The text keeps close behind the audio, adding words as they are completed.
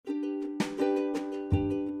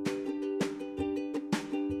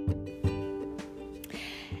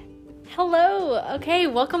Hello. Okay,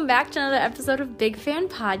 welcome back to another episode of Big Fan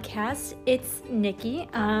Podcast. It's Nikki.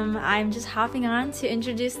 I'm just hopping on to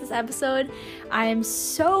introduce this episode. I am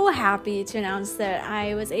so happy to announce that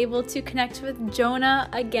I was able to connect with Jonah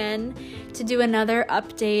again to do another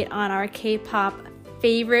update on our K-pop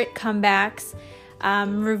favorite comebacks,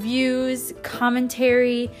 reviews,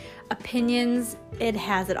 commentary, opinions. It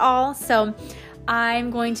has it all. So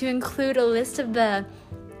I'm going to include a list of the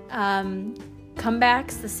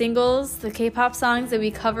comebacks, the singles, the K-pop songs that we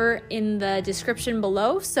cover in the description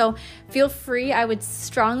below. So feel free. I would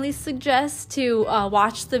strongly suggest to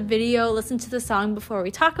watch the video, listen to the song before we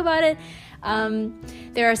talk about it.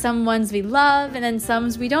 There are some ones we love and then some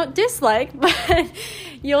we don't dislike, but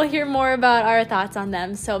you'll hear more about our thoughts on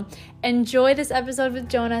them. So enjoy this episode with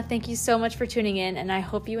Jonah. Thank you so much for tuning in, and I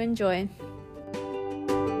hope you enjoy.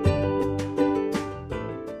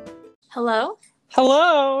 Hello?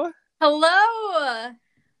 Hello. Hello!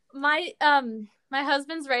 My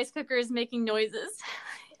husband's rice cooker is making noises.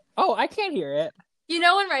 Oh, I can't hear it. You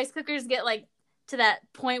know when rice cookers get like to that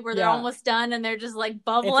point where they're almost done and they're just like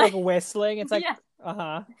bubbling? It's like whistling. It's like,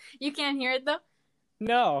 yeah. You can't hear it though?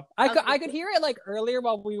 No. I could hear it like earlier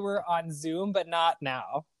while we were on Zoom, but not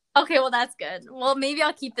now. Okay, well that's good. Well, maybe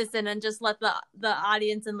I'll keep this in and just let the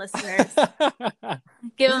audience and listeners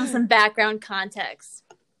give them some background context.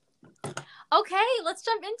 Okay, let's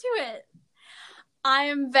jump into it. I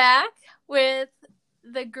am back with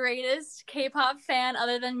the greatest K-pop fan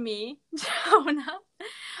other than me, Jonah.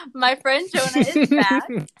 My friend Jonah is back.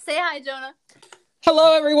 Say hi, Jonah.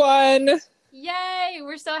 Hello, everyone. Yay,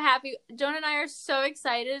 we're so happy. Jonah and I are so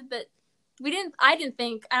excited that I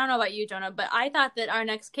don't know about you, Jonah, but I thought that our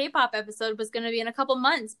next K-pop episode was going to be in a couple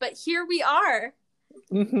months, but here we are.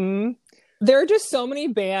 Mm-hmm. There are just so many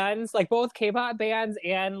bands, like both K-pop bands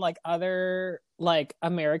and like other like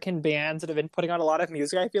American bands that have been putting out a lot of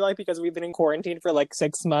music, I feel like, because we've been in quarantine for like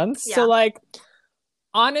 6 months. Yeah. So like,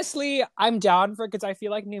 honestly, I'm down for it because I feel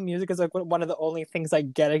like new music is like one of the only things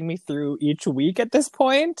like getting me through each week at this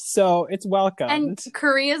point. So it's welcome. And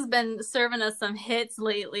Korea's been serving us some hits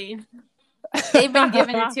lately. They've been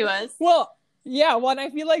giving it to us. Well, yeah, well, and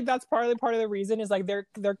I feel like that's part of the reason is like they're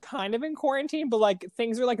kind of in quarantine, but like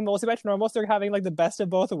things are like mostly back to normal. So they're having like the best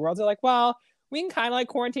of both worlds. They're like, well, we can kind of like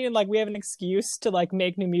quarantine and like we have an excuse to like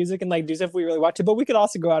make new music and like do stuff we really want to, but we could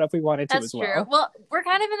also go out if we wanted to as well. That's true. Well, we're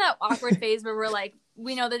kind of in that awkward phase where we're like,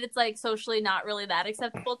 we know that it's like socially not really that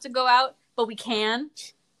acceptable to go out, but we can.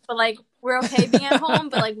 But like we're okay being at home,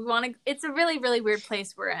 but like we want to. It's a really, really weird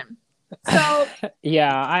place we're in. So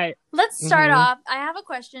yeah, let's start off. I have a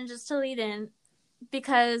question just to lead in,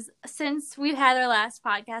 because since we've had our last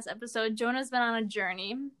podcast episode, Jonah's been on a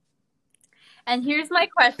journey. And here's my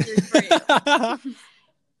question for you.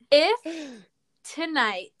 If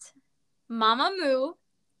tonight Mamamoo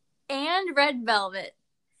and Red Velvet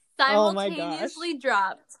simultaneously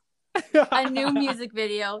dropped a new music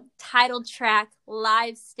video, title track,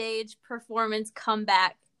 live stage performance,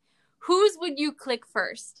 comeback, whose would you click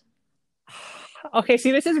first? Okay,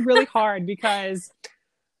 see, this is really hard because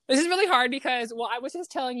well, I was just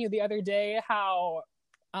telling you the other day how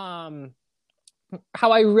I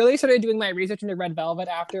really started doing my research into Red Velvet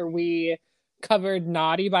after we covered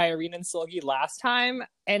Naughty by Irene and Seulgi last time,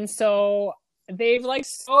 and so they've like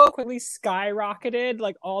so quickly skyrocketed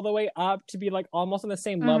like all the way up to be like almost on the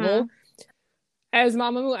same level as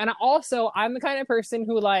Mamamoo. And also, I'm the kind of person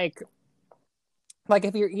who like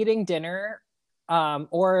if you're eating dinner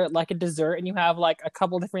or like a dessert and you have like a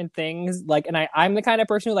couple different things, like, and I'm the kind of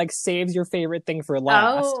person who like saves your favorite thing for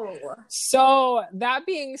last. Oh. So that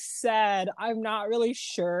being said, I'm not really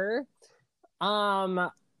sure. I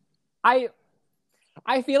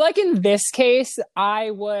feel like in this case,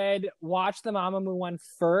 I would watch the Mamamoo one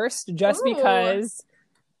first, just because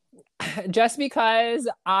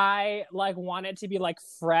I like want it to be like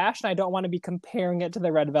fresh, and I don't want to be comparing it to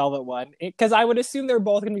the Red Velvet one, because I would assume they're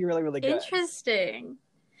both going to be really, really good. Interesting.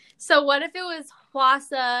 So what if it was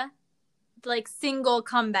Hwasa, like single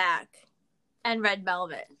comeback, and Red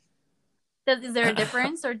Velvet? Is there a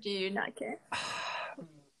difference, or do you not care?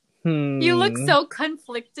 You look so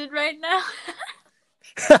conflicted right now.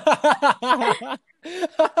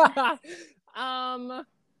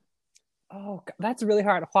 Oh, that's really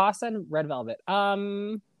hard. Hwasa and Red Velvet.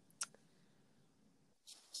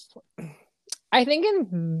 I think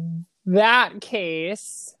in that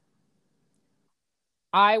case,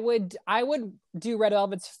 I would do Red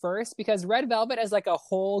Velvet's first, because Red Velvet as like a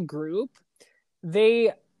whole group,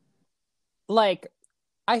 they like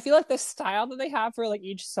I feel like the style that they have for like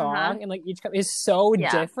each Uh-huh. song and like each is so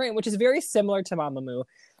Yeah. different, which is very similar to Mamamoo.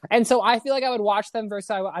 And so I feel like I would watch them versus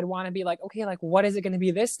I'd want to be like, okay, like what is it going to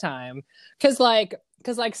be this time? Because like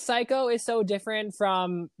Psycho is so different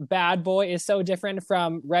from Bad Boy is so different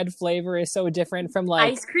from Red Flavor is so different from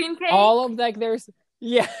like Ice cream cake. all of like there's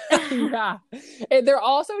yeah yeah they're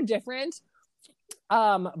all so different.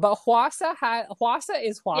 But Hwasa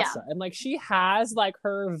is Yeah. Hwasa, and like she has like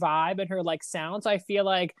her vibe and her like sound. So I feel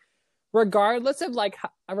like regardless of like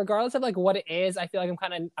what it is, I feel like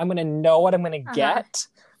I'm gonna know what I'm gonna Uh-huh. get.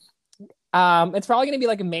 It's probably gonna be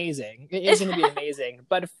like amazing. It is gonna be amazing,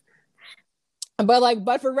 but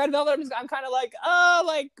for Red Velvet, I'm kind of like, oh,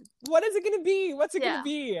 like what is it gonna be? What's it gonna Yeah.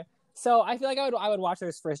 be? So I feel like I would watch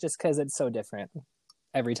those first just because it's so different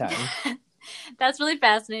every time. That's really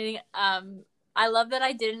fascinating. I love that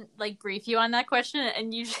I didn't like brief you on that question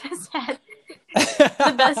and you just had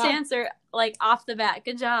the best answer like off the bat.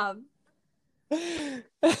 Good job.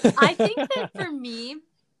 I think that for me,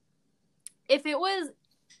 if it was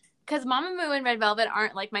because Mamamoo and Red Velvet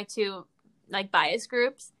aren't like my two like bias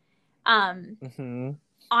groups. Mm-hmm.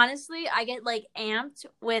 Honestly, I get like amped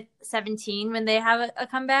with 17 when they have a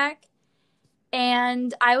comeback.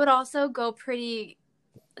 And I would also go pretty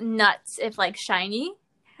nuts if like Shiny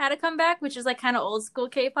had a comeback, which is like kind of old school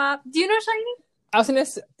K-pop. Do you know Shiny?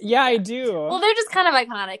 Yeah, I do. Well, they're just kind of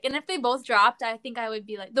iconic. And if they both dropped, I think I would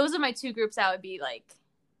be like, those are my two groups I would be like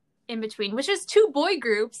in between, which is two boy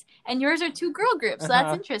groups, and yours are two girl groups. So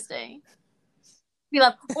that's interesting. We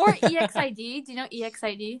love, or EXID. Do you know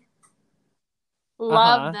EXID?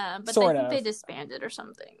 Love them, but Sort I think of. they disbanded or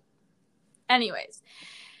something. Anyways,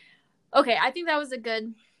 okay, I think that was a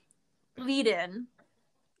good lead in.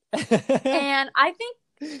 And I think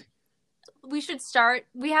we should start.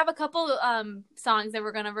 We have a couple songs that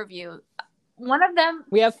we're gonna review. One of them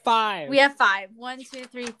We have 5. We have 5. 1, 2,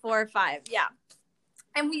 3, 4, 5. Yeah.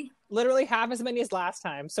 And we literally half as many as last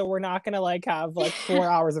time, so we're not gonna like have like 4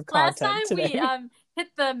 hours of last content time today. we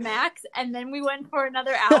hit the max and then we went for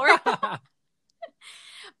another hour.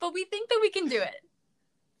 But we think that we can do it.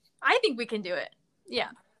 I think we can do it. Yeah.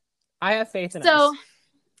 I have faith in us. So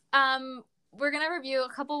we're gonna review a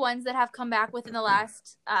couple ones that have come back within the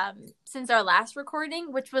last since our last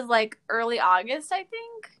recording, which was like early August, I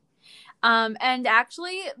think. And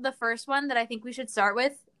actually the first one that I think we should start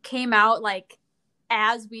with came out like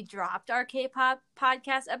as we dropped our K-pop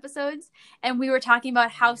podcast episodes, and we were talking about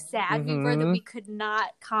how sad we were that we could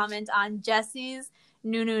not comment on Jessie's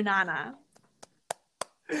Nunu Nana.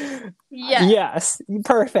 Yes,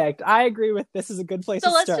 perfect. I agree with this is a good place to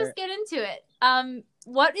start. So let's just get into it.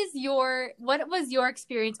 What was your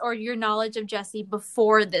experience or your knowledge of Jessie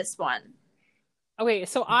before this one? Okay,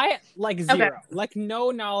 so I like zero, like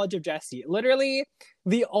no knowledge of Jessie. Literally,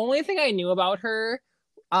 the only thing I knew about her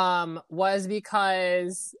was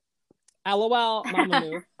because LOL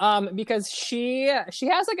Mamamoo, because she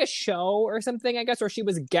has like a show or something, I guess, or she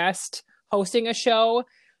was guest hosting a show,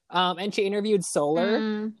 and she interviewed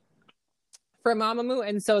Solar for Mamamoo,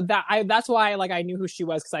 and so that's why like I knew who she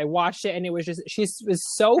was because I watched it and it was just she was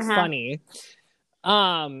so funny.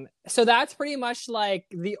 So that's pretty much like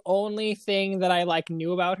the only thing that I like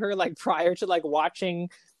knew about her like prior to like watching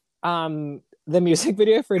the music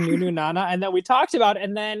video for Nunu Nana, and then we talked about it,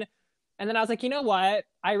 and then I was like, you know what,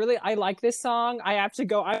 I like this song, I have to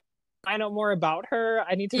go, I know more about her,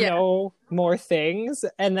 I need to know more things.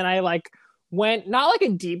 And then I like went, not like a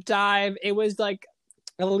deep dive, it was like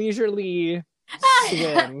a leisurely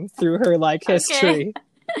swim through her like history.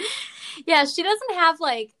 Yeah, she doesn't have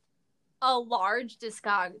like a large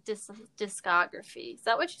discography. Is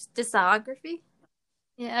that what she's discography?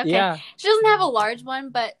 Yeah, okay. Yeah. She doesn't have a large one,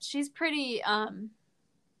 but she's pretty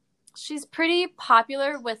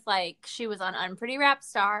popular with like she was on Unpretty Rap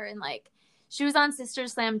Star, and like she was on Sister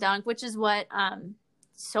Slam Dunk, which is what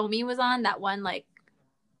Somi was on, that one like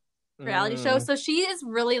reality show. So she is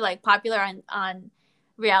really like popular on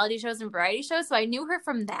reality shows and variety shows. So I knew her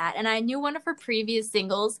from that, and I knew one of her previous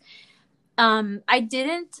singles. I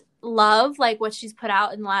didn't love like what she's put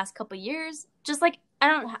out in the last couple of years. Just like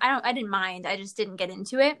I didn't mind. I just didn't get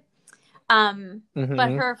into it. But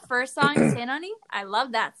her first song, Senani, I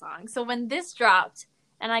love that song. So when this dropped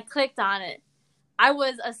and I clicked on it, I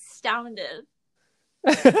was astounded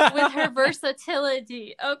with her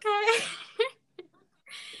versatility. Okay.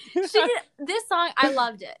 This song, I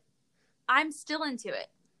loved it. I'm still into it.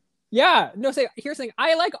 Yeah, no, here's the thing.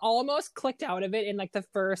 I like almost clicked out of it in like the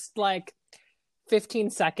first like 15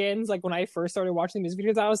 seconds. Like when I first started watching the music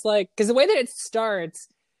videos, I was like, because the way that it starts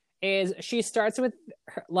is she starts with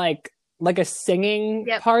her, like like a singing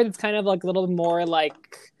part. It's kind of like a little more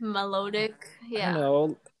like melodic. Yeah. I don't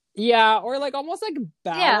know. Yeah, or like almost like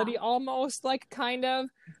ballady, almost like kind of.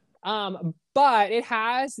 But it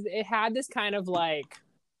had this kind of like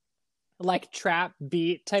trap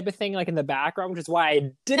beat type of thing like in the background, which is why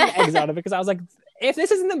I didn't exit out of it, because I was like, if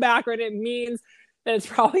this is in the background, it means that it's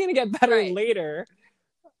probably gonna get better later.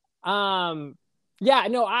 And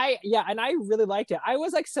I really liked it. I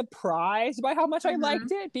was like surprised by how much I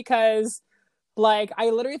liked it, because like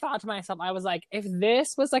I literally thought to myself, I was like, if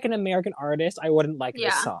this was like an American artist, I wouldn't like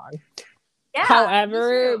this song. Yeah,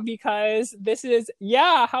 however, because this is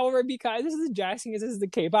Jackson, this is the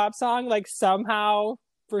K-pop song, like somehow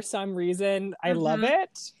for some reason I love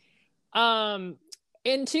it. And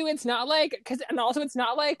two, it's not like it's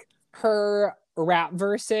not like her rap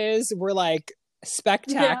verses were like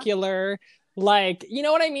spectacular. Like, you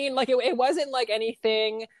know what I mean? Like it wasn't like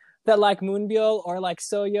anything that like Moonbyul or like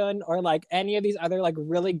Soyeon or like any of these other like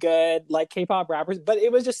really good like K-pop rappers, but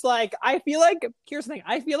it was just like, I feel like, here's the thing,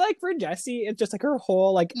 I feel like for Jessie, it's just like her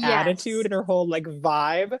whole like attitude and her whole like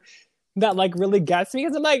vibe that like really gets me,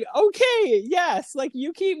 because I'm like, okay, yes, like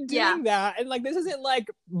you keep doing that, and like this isn't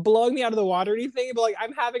like blowing me out of the water or anything, but like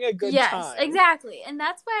I'm having a good time. Yes, exactly. And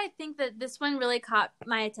that's why I think that this one really caught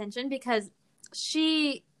my attention, because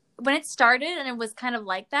when it started and it was kind of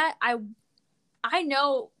like that, I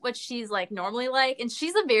know what she's like normally like, and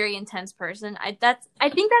she's a very intense person. I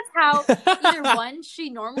think that's how either one, she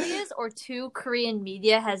normally is, or two, Korean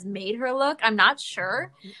media has made her look. I'm not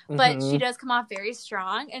sure, but she does come off very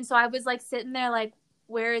strong. And so I was like sitting there like,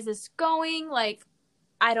 where is this going? Like,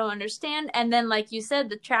 I don't understand. And then like you said,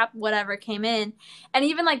 the trap whatever came in, and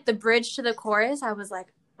even like the bridge to the chorus, I was like,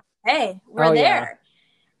 hey, we're there. Yeah.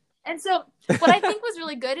 And so what I think was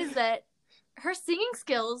really good is that her singing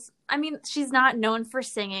skills, I mean, she's not known for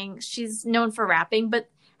singing. She's known for rapping, but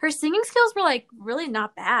her singing skills were like really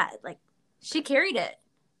not bad. Like she carried it.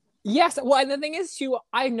 Yes. Well, and the thing is too,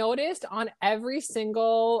 I noticed on every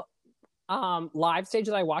single live stage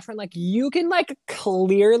that I watched, like you can like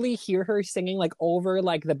clearly hear her singing like over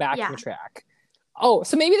like the backing track. Oh,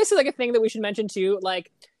 so maybe this is like a thing that we should mention too.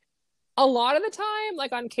 Like a lot of the time,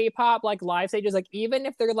 like on K-pop, like live stages, like even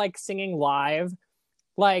if they're like singing live,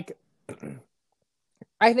 like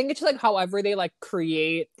I think it's just like however they like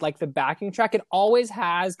create like the backing track, it always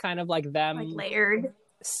has kind of like them like layered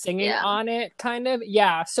singing on it, kind of.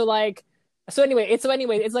 Yeah. So anyway, it's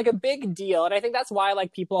like a big deal, and I think that's why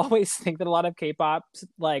like people always think that a lot of K-pop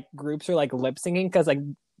like groups are like lip syncing, because like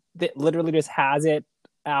it literally just has it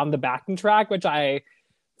on the backing track, which I,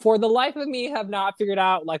 for the life of me, have not figured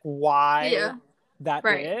out like why that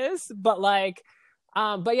is. But like,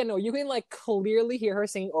 but yeah, no, you can like clearly hear her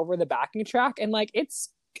singing over the backing track, and like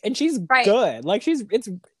she's good. Like it's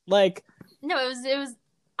like, no, it was.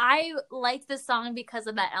 I liked the song because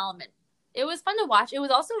of that element. It was fun to watch. It was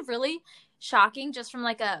also really shocking, just from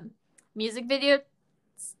like a music video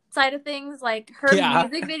side of things, like her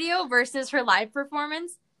music video versus her live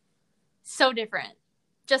performance, so different.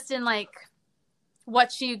 Just in like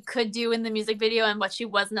what she could do in the music video and what she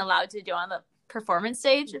wasn't allowed to do on the performance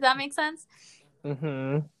stage, if that makes sense.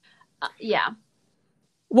 Yeah.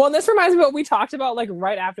 Well, and this reminds me of what we talked about like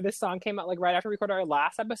right after this song came out, like right after we recorded our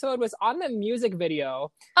last episode, was on the music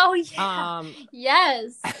video. Oh yeah.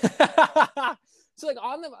 Yes. So like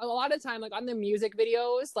a lot of time, like on the music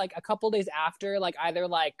videos, like a couple days after, like either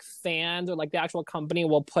like fans or like the actual company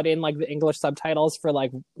will put in like the English subtitles for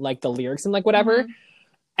like the lyrics and like whatever.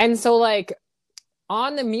 And so like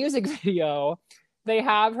on the music video, they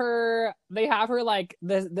have her like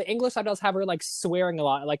the English subtitles have her like swearing a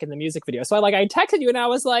lot like in the music video. So I texted you and I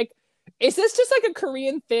was like, is this just like a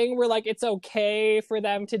Korean thing where like it's okay for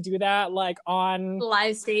them to do that like on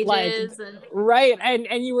live stages like,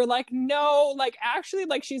 and you were like, no, like actually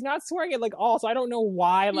like she's not swearing it like all, so I don't know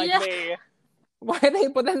why like why they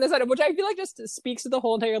put that in this item, which I feel like just speaks to the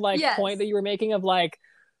whole entire like point that you were making of like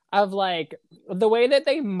the way that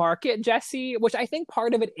they market Jessie, which I think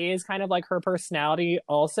part of it is kind of like her personality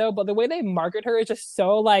also, but the way they market her is just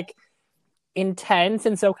so like intense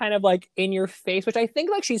and so kind of like in your face, which I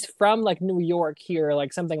think like she's from like New York here,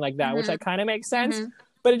 like something like that, which like kind of makes sense.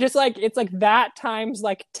 But it just like it's like that times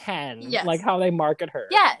like 10, like how they market her.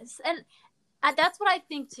 Yes, and that's what I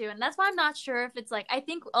think too, and that's why I'm not sure if it's like, I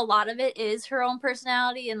think a lot of it is her own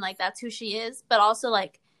personality and like that's who she is, but also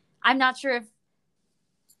like I'm not sure if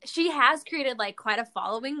she has created like quite a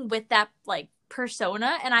following with that like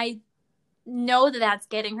persona, and I know that that's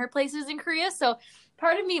getting her places in Korea. So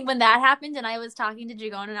part of me, when that happened and I was talking to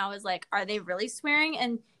Jigon and I was like, are they really swearing?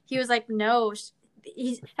 And he was like, no.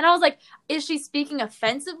 And I was like, is she speaking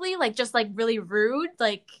offensively? Like just like really rude?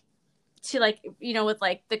 Like, to like, you know, with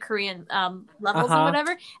like the Korean levels and Uh-huh.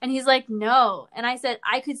 whatever. And he's like, no. And I said,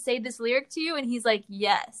 I could say this lyric to you. And he's like,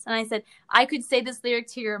 yes. And I said, I could say this lyric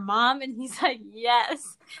to your mom. And he's like,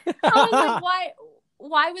 yes. I was like,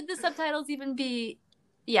 why would the subtitles even be?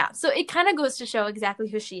 Yeah. So it kind of goes to show exactly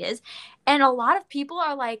who she is. And a lot of people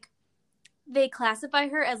are like, they classify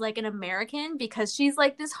her as like an American because she's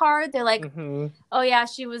like this hard. They're like, oh yeah,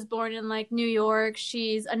 she was born in like New York.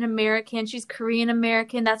 She's an American. She's Korean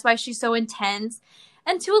American. That's why she's so intense.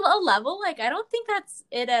 And to a level, like, I don't think that's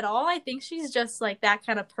it at all. I think she's just like that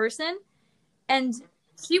kind of person. And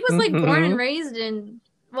she was like born and raised in,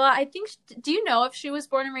 well, I think, do you know if she was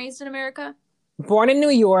born and raised in America? Born in New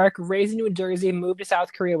York, raised in New Jersey, moved to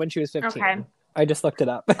South Korea when she was 15. Okay. I just looked it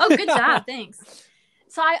up. Oh, good job. Thanks.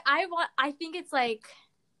 So I think it's like,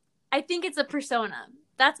 I think it's a persona.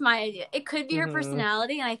 That's my idea. It could be her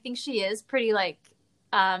personality, and I think she is pretty like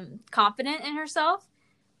confident in herself.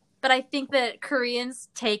 But I think that Koreans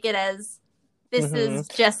take it as this is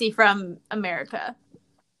Jessie from America.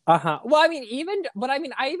 Well, I mean,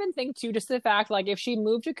 I even think too, just the fact, like, if she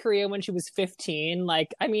moved to Korea when she was 15,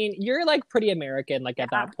 like, I mean, you're like pretty American, like, at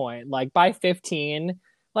that point. Like, by 15,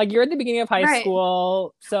 like, you're at the beginning of high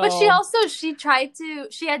school. So, but she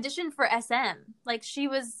auditioned for SM. Like, she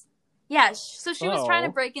was, so she was trying to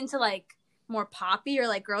break into like more poppy or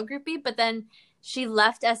like girl groupy, but then she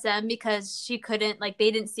left SM because she couldn't, like,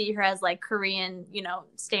 they didn't see her as like Korean, you know,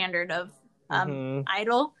 standard of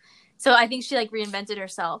idol. So I think she like reinvented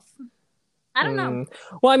herself. I don't know.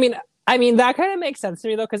 Well, I mean that kind of makes sense to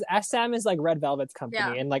me though, because SM is like Red Velvet's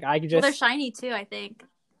company, and like I could just. Well, they're shiny too, I think.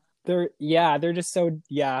 They're just so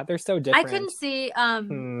they're so different. I couldn't see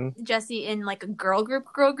Jessie in like a girl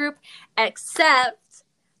group, except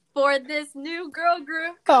for this new girl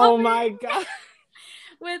group. Oh my god!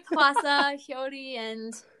 With Hwasa, Hyori,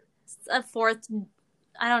 and a fourth.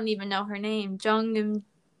 I don't even know her name. Jung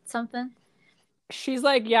something. She's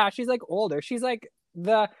like older. She's like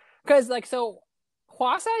because like, so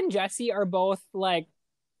Hwasa and Jessie are both like,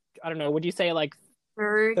 I don't know, would you say like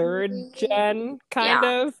third gen kind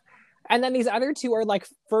of? And then these other two are like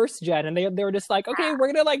first gen, and they were just like, okay,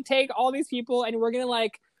 we're gonna like take all these people and we're gonna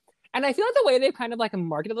like, and I feel like the way they kind of like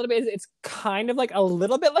market a little bit is it's kind of like a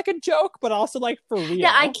little bit like a joke, but also like for real.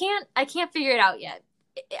 Yeah, I can't figure it out yet.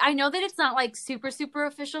 I know that it's not like super super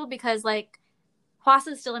official because like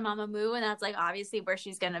Hwasa's still in Mamamoo, and that's like obviously where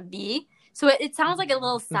she's gonna be. So it sounds like a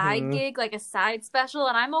little side gig, like a side special,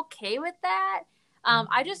 and I'm okay with that.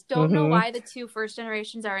 I just don't know why the two first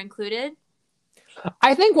generations are included.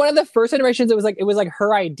 I think one of the first generations, it was like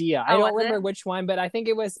her idea. I don't remember which one, but I think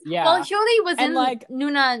it was Well, Hyori was in like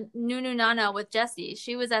Nunu Nana with Jessie.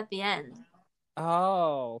 She was at the end.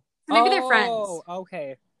 Oh, maybe they're friends.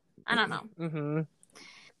 Okay, I don't know.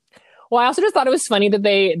 Well, I also just thought it was funny that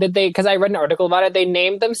they because I read an article about it. They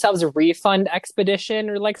named themselves Refund Expedition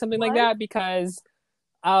or like something like that because,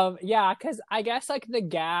 because I guess like the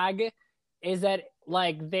gag is that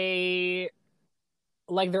like they're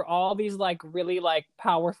all these like really like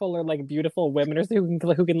powerful or like beautiful women or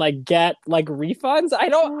who can like get like refunds. I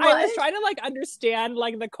was trying to like understand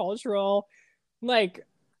like the cultural, like,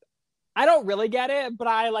 I don't really get it, but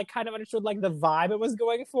I like kind of understood like the vibe it was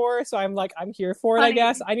going for. So I'm like, I'm here for it, I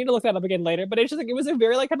guess. I need to look that up again later, but it's just like, it was a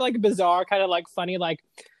very like kind of like bizarre, kind of like funny, like,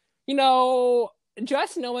 you know,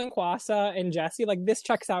 just knowing Hwasa and Jessie, like this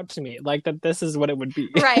checks out to me, like that this is what it would be.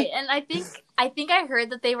 Right. And I think I heard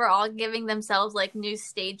that they were all giving themselves like new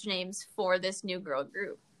stage names for this new girl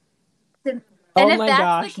group. And oh my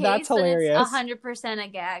gosh, that's hilarious. It's 100% a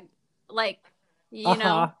gag. Like, you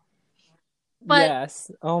know. But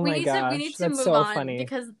yes. Oh my gosh. We need to That's move so on funny.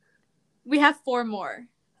 because we have 4 more.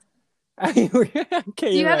 Okay, do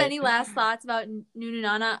you have any last thoughts about Nunu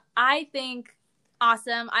Nana? I think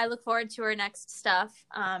awesome. I look forward to her next stuff.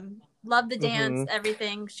 Love the dance,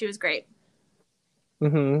 everything. She was great.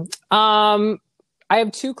 I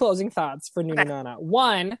have 2 closing thoughts for Nunu Nana.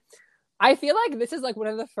 One, I feel like this is like one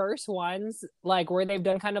of the first ones like where they've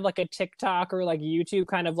done kind of like a TikTok or like YouTube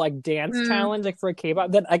kind of like dance challenge like for a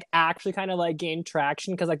K-pop that like actually kind of like gained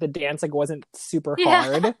traction because like the dance like wasn't super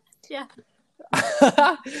hard. Yeah.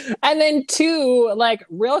 And then 2, like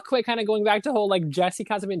real quick, kind of going back to whole like Jessie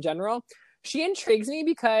concept in general. She intrigues me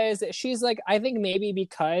because she's like, I think maybe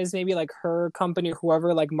like her company or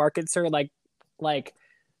whoever like markets her like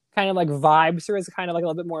kind of like vibes her as kind of like a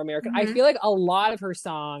little bit more American. I feel like a lot of her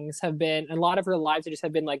songs have been, a lot of her lives just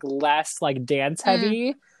have been like less like dance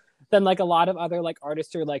heavy than like a lot of other like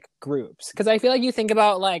artists or like groups. Because I feel like you think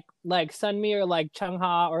about like Sunmi or like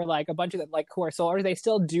Chungha or like a bunch of like who are soloists, they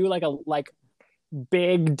still do like a like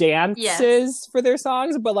big dances for their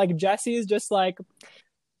songs, but like Jessie's just like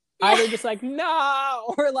either just like,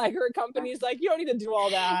 no, or like her company's like, you don't need to do all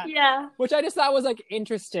that. Yeah. Which I just thought was like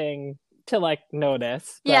interesting to like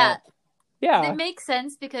notice. But, yeah. Yeah. It makes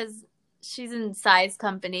sense because she's in Psy's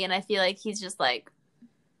company, and I feel like he's just like,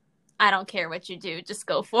 I don't care what you do, just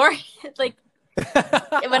go for it. Like,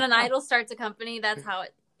 when an idol starts a company, that's how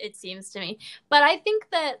it seems to me. But I think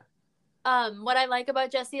that what I like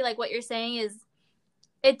about Jessie, like what you're saying, is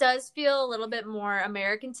it does feel a little bit more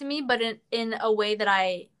American to me, but in a way that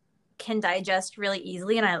I can digest really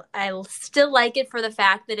easily. And I still like it for the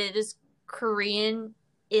fact that it is Korean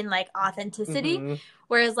in like authenticity. Mm-hmm.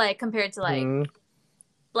 Whereas like compared to like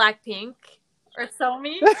Blackpink or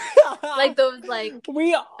Somi, like those like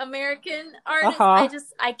American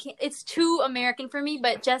artists, I can't, it's too American for me,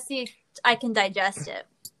 but Jessie, I can digest it.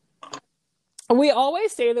 We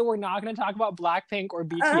always say that we're not going to talk about Blackpink or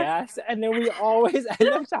BTS, and then we always end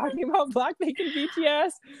up talking about Blackpink and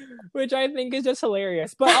BTS, which I think is just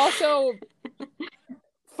hilarious. But also,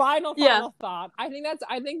 final thought. I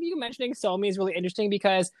think you mentioning Somi is really interesting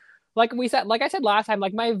because, like I said last time,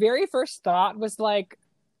 like my very first thought was like,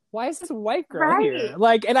 why is this white girl here?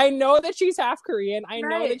 Like, and I know that she's half Korean. I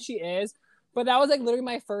know that she is. But that was like literally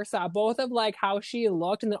my first thought, both of like how she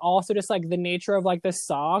looked and then also just like the nature of like the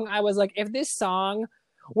song. I was like, if this song,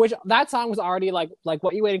 which that song was already like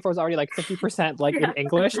What You Waiting For was already like 50% like in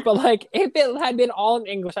English, but like if it had been all in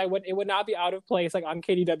English, it would not be out of place like on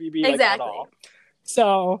KDWB like at all.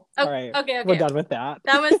 So all right, okay, we're done with that.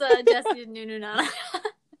 That was Jessie Nunu Nana.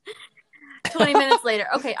 20 minutes later.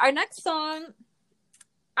 Okay, our next song.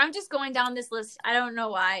 I'm just going down this list. I don't know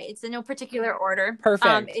why. It's in no particular order.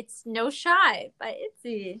 Perfect. It's No Shy by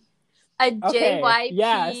ITZY. A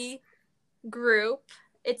JYP group.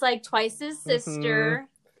 It's like Twice's sister.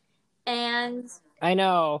 And I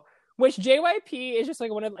know. Which JYP is just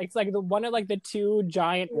like one of the two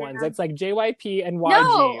giant ones. It's like JYP and YG.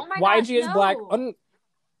 No, oh my YG gosh, is Black. Okay,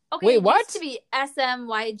 wait, what? It used to be SM,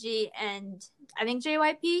 YG, and I think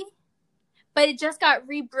JYP. But it just got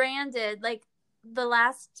rebranded like the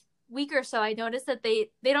last week or so. I noticed that they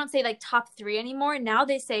don't say like top 3 anymore. Now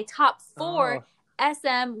they say top 4,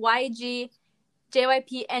 SM, YG,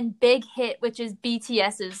 JYP, and Big Hit, which is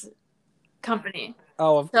BTS's company.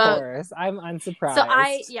 Oh, of course. I'm unsurprised. So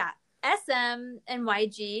SM and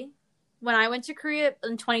YG, when I went to Korea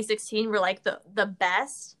in 2016, were like the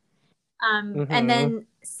best. And then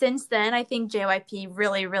since then, I think JYP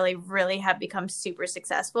really, really, really have become super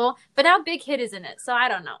successful. But now Big Hit is in it, so I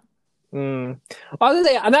don't know. Well, I was gonna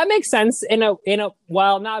say that makes sense in a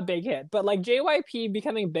well, not Big Hit, but like JYP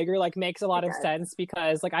becoming bigger like makes a lot of sense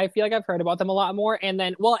because like I feel like I've heard about them a lot more. And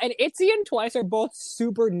then and ITZY and Twice are both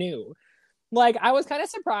super new. Like I was kind of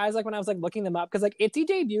surprised like when I was like looking them up because like ITZY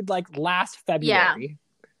debuted like last February.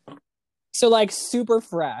 Yeah. So like super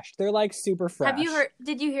fresh. They're like super fresh.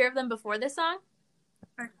 Did you hear of them before this song?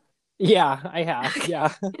 Yeah, I have.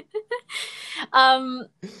 Yeah.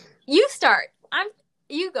 You start.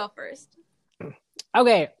 You go first.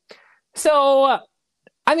 Okay. So,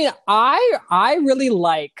 I mean, I really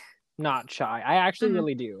like Not Shy. I actually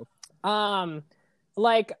really do.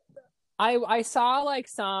 Like, I saw like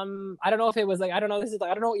some, I don't know if it was like, I don't know,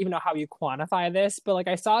 I don't even know how you quantify this, but like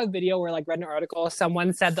I saw a video where like read an article,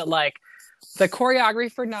 someone said that like the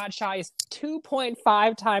choreography for Not Shy is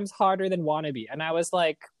 2.5 times harder than Wannabe. And I was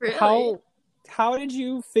like, really? How did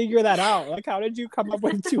you figure that out? Like, how did you come up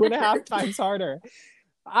with 2.5 times harder?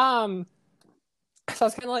 So I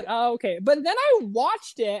was kind of like, oh, okay. But then I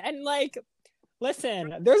watched it and like,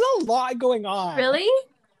 listen, there's a lot going on. Really?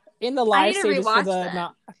 In the live stages for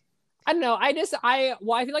the I don't know. I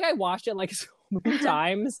feel like I watched it like so many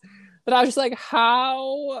times that I was just like,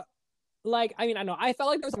 how? Like, I mean, I know. I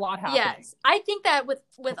felt like there was a lot happening. Yes, I think that with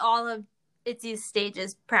all of ITZY's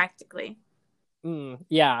stages, practically.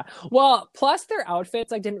 Yeah. Well, plus their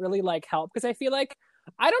outfits like didn't really like help because I feel like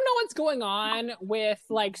I don't know what's going on with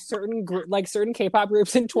like certain K-pop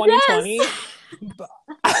groups in 2020. Yes!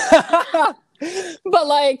 but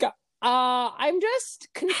like I'm just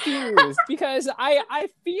confused because I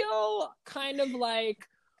feel kind of like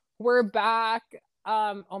we're back.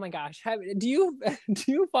 Oh my gosh. Do you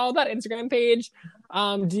follow that Instagram page?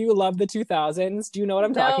 Do you love the 2000s? Do you know what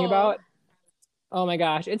I'm talking about? Oh my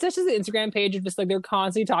gosh. It's just an Instagram page of just like they're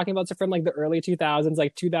constantly talking about stuff from like the early 2000s,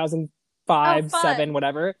 like 2005, 7,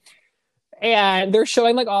 whatever. And they're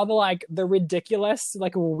showing like all the like the ridiculous,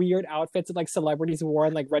 like weird outfits that like celebrities wore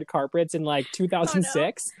on like red carpets in like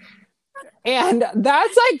 2006. Oh, no. And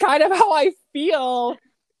that's like kind of how I feel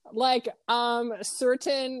like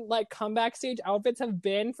certain like comeback stage outfits have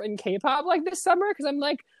been in K-pop like this summer. Cause I'm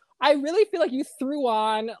like, I really feel like you threw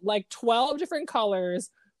on like 12 different colors,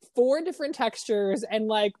 4 different textures, and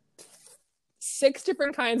like 6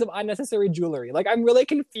 different kinds of unnecessary jewelry. Like, I'm really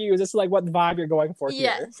confused as to like what vibe you're going for here.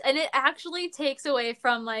 Yes, and it actually takes away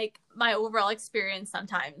from like my overall experience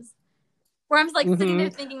sometimes. Where I'm like sitting there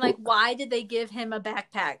thinking like, why did they give him a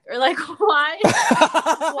backpack? Or like, why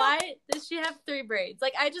does she have 3 braids?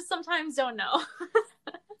 Like, I just sometimes don't know.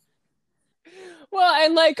 Well,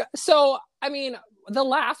 and like, so, I mean, the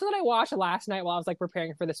last one that I watched last night while I was like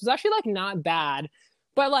preparing for this was actually like not bad.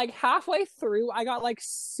 But like halfway through, I got like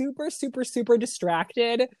super, super, super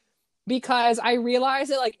distracted because I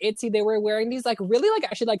realized that like ITZY, they were wearing these like really like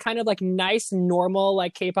actually like kind of like nice, normal,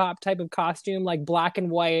 like K-pop type of costume, like black and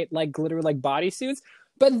white, like glitter, like bodysuits.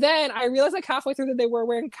 But then I realized like halfway through that they were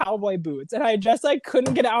wearing cowboy boots, and I just like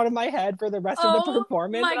couldn't get it out of my head for the rest of the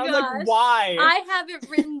performance. My and I was gosh. like, why? I have it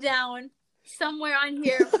written down somewhere on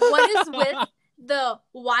here. What is with the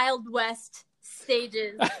Wild West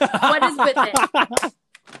stages? What is with it?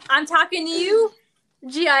 I'm talking to you,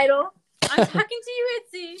 G-Idol. I'm talking to you,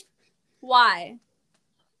 ITZY. Why?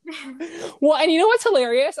 Well, and you know what's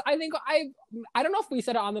hilarious? I think I don't know if we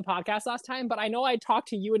said it on the podcast last time, but I know I talked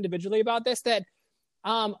to you individually about this, that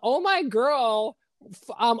Oh My Girl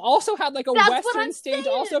also had like a Western stage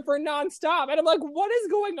also for Nonstop. And I'm like, what is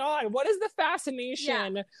going on? What is the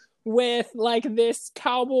fascination with like this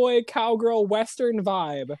cowboy, cowgirl, Western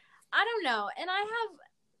vibe? I don't know. And I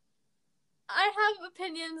have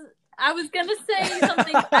opinions. I was going to say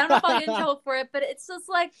something. I don't know if I'll get in trouble for it, but it's just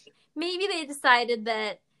like maybe they decided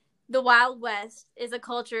that the Wild West is a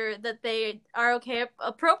culture that they are okay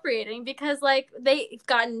appropriating because like they've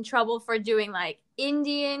gotten in trouble for doing like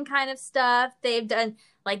Indian kind of stuff. They've done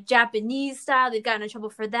like Japanese style. They've gotten in trouble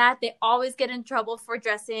for that. They always get in trouble for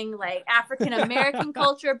dressing like African American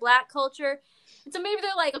culture, Black culture. And so maybe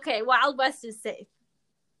they're like, okay, Wild West is safe.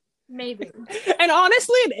 Maybe. And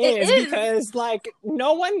honestly, it is because like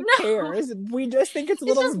no one cares. We just think it's a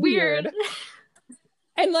little weird.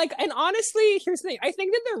 And honestly, here's the thing. I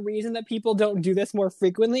think that the reason that people don't do this more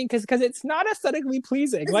frequently because it's not aesthetically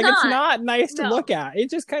pleasing. It's not nice to look at.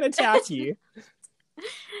 It's just kind of tacky.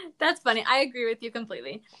 That's funny. I agree with you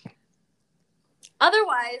completely.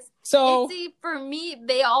 Otherwise, so ITZY, for me,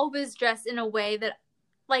 they always dress in a way that,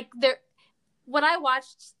 like, what I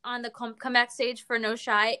watched on the comeback stage for No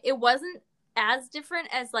Shy, it wasn't as different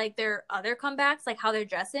as like their other comebacks, like how they're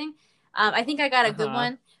dressing. I think I got a good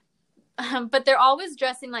one. But they're always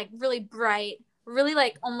dressing like really bright, really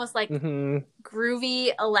like almost like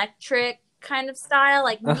groovy, electric kind of style,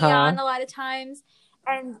 like neon a lot of times.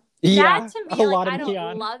 And that to me, like, I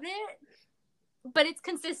don't love it, but it's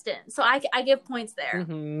consistent. So I give points there.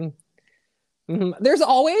 There's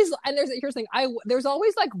always, and here's the thing, there's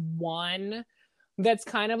always like one that's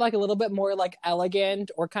kind of like a little bit more like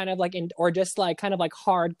elegant or kind of like or just like kind of like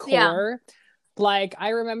hardcore. Yeah. Like I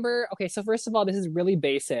remember, okay, so first of all, this is really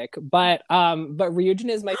basic, but Ryujin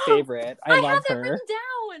is my favorite. I love have her. It written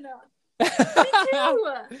down. Me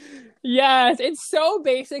too. Yes, it's so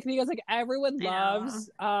basic because like everyone loves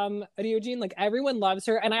Ryujin, like everyone loves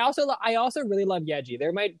her, and I also really love Yeji.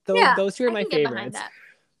 Those two are my favorites.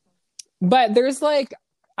 But there's like,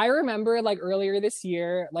 I remember like earlier this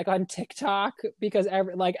year, like on TikTok, because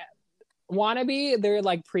Wannabe, their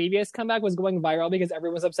like previous comeback was going viral because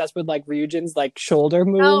everyone was obsessed with like Ryujin's like shoulder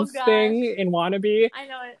move thing in Wannabe. I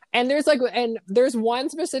know it. And there's one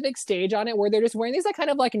specific stage on it where they're just wearing these like kind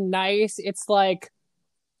of like nice, it's like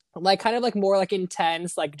kind of like more like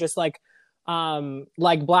intense, like just like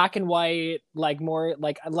black and white, like more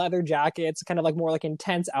like leather jackets, kind of like more like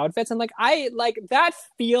intense outfits, and like I like that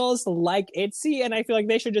feels like ITZY, and I feel like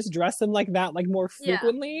they should just dress them like that like more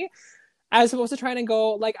frequently. As opposed to trying to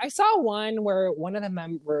go, like, I saw one where one of the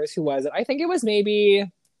members, who was it? I think it was maybe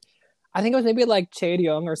like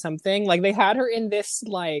Chae-ryung or something. Like, they had her in this,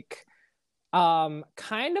 like,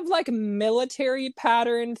 kind of like military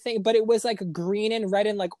pattern thing, but it was like green and red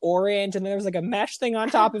and like orange, and then there was like a mesh thing on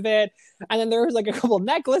top of it, and then there was like a couple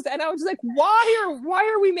necklaces, and I was just like, why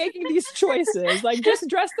are we making these choices? Like, just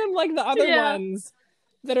dress them like the other ones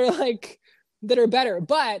that are better.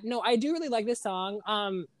 But no, I do really like this song.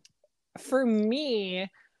 For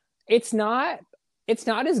me, it's not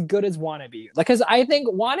as good as Wannabe. Like, because I think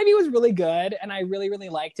Wannabe was really good, and I really, really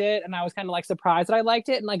liked it, and I was kind of like surprised that I liked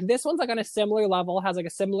it. And like this one's like on a similar level, has like a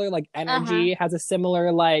similar like energy, has a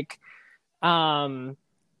similar like I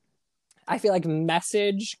feel like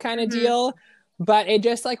message kind of deal, but it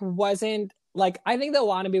just like wasn't like, I think that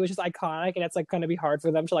Wannabe was just iconic, and it's like going to be hard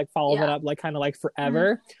for them to like follow that up like kind of like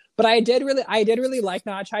forever. But I did really like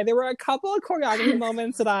Not Shy. There were a couple of choreography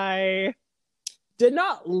moments that I did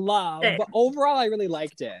not love, but overall I really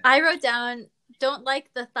liked it. I wrote down, don't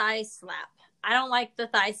like the thigh slap. I don't like the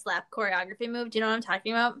thigh slap choreography move. Do you know what I'm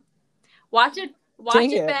talking about? Watch it. Watch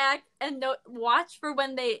Dang it it. back and watch for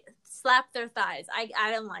when they slap their thighs. I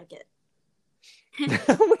didn't like it. we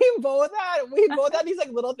both had these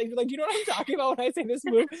like little things. Like, do you know what I'm talking about when I say this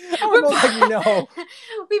move? And we're both like, no.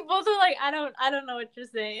 We both were like, I don't know what you're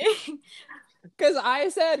saying. Because I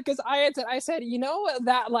said, you know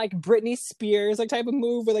that like Britney Spears like type of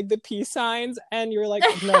move with like the peace signs, and you're like,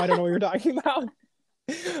 no, I don't know what you're talking about.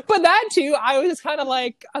 But that too, I was just kind of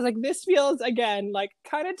like, I was like, this feels again like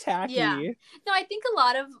kind of tacky. Yeah. No, I think a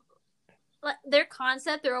lot of their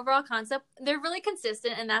concept, their overall concept, they're really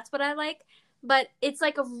consistent, and that's what I like. But it's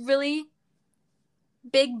like a really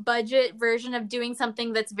big budget version of doing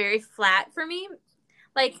something that's very flat for me.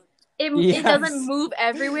 Like it doesn't move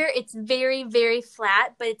everywhere. It's very, very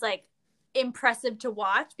flat, but it's like impressive to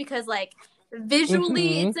watch because like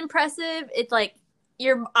visually it's impressive. It's like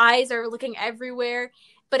your eyes are looking everywhere,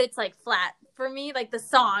 but it's like flat for me. Like the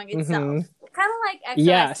song itself, kind of like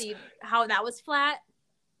XOXD, how that was flat.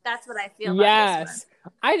 That's what I feel. Yes,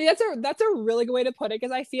 that's a really good way to put it,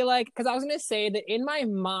 because I feel like, because I was gonna say that in my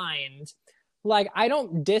mind, like I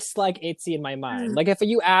don't dislike ITZY in my mind. Like if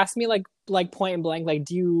you ask me like point blank, like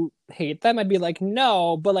do you hate them? I'd be like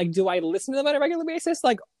no, but like do I listen to them on a regular basis?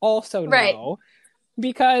 Like also no,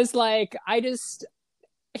 because like I just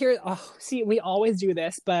see, we always do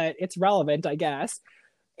this, but it's relevant, I guess.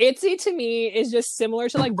 ITZY to me is just similar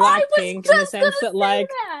to like Blackpink in the sense that like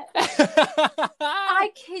I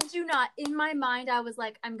kid you not, in my mind I was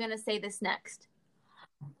like, I'm gonna say this next.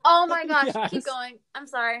 Oh my gosh, keep going. I'm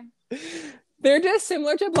sorry. They're just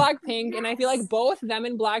similar to Blackpink, and I feel like both them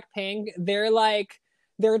and Blackpink, they're like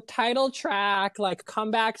their title track, like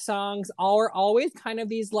comeback songs, are always kind of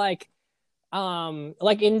these like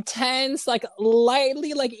intense, like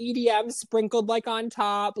lightly like EDM sprinkled like on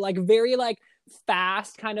top, like very like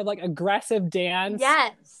fast kind of like aggressive dance.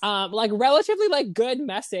 Like relatively like good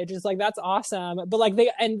message. It's like that's awesome, but like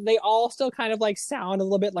they all still kind of like sound a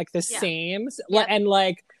little bit like the same. And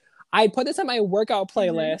like I put this on my workout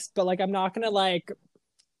playlist, but like I'm not gonna like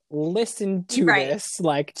listen to this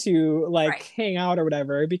like to like hang out or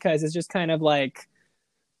whatever, because it's just kind of like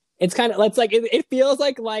it's like it feels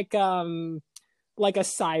like a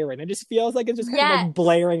siren. It just feels like it's just kind of like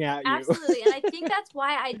blaring at you. Absolutely. And I think that's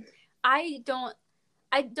why I don't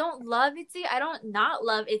love ITZY. I don't not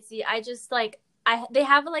love ITZY. I just like they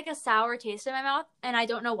have like a sour taste in my mouth, and I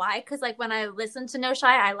don't know why. Because like when I listen to No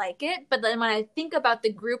Shy, I like it, but then when I think about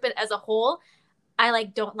the group as a whole, I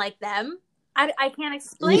like don't like them. I can't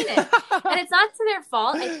explain it, and it's not to their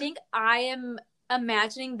fault. I think I am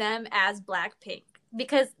imagining them as Blackpink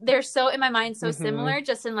because they're so in my mind so similar,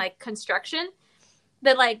 just in like construction,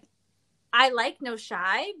 that like I like No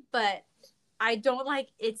Shy, but I don't like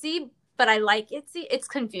ITZY, but I like ITZY. It's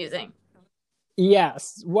confusing.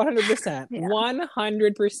 Yes, 100%.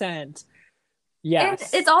 100%. Yes.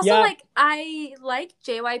 And it's also like I like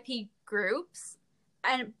JYP groups,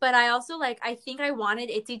 but I also like I think I wanted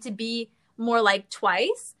ITZY to be more like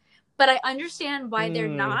Twice, but I understand why they're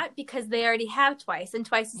not, because they already have Twice, and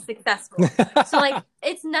Twice is successful. So like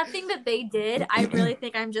it's nothing that they did. I really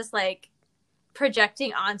think I'm just like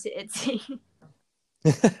projecting onto ITZY.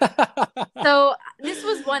 So this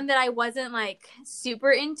was one that I wasn't like super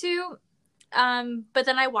into, but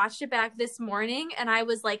then I watched it back this morning, and I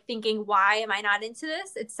was like thinking, why am I not into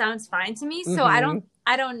this? It sounds fine to me. So I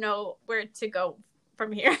don't know where to go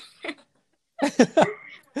from here.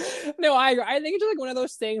 No, I think it's just like one of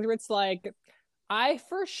those things where it's like I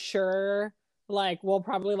for sure like will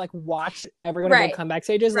probably like watch every one of their comeback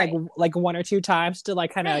stages like one or two times to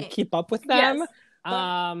like kind of keep up with them.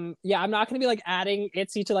 I'm not gonna be like adding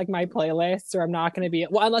ITZY to like my playlists, or I'm not gonna be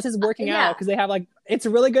unless it's working out, because they have like it's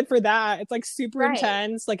really good for that. It's like super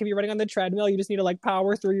intense. Like if you're running on the treadmill, you just need to like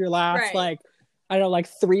power through your last like I don't know, like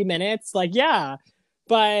 3 minutes. Like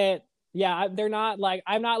but they're not like,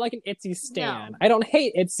 I'm not like an ITZY stan. I don't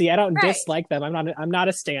hate ITZY. I don't dislike them. I'm not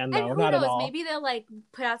a stan though. And who not knows? at all. Maybe they'll like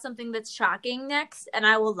put out something that's shocking next, and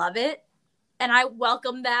I will love it, and I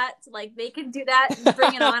welcome that. Like they can do that,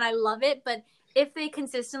 bring it on. I love it, but if they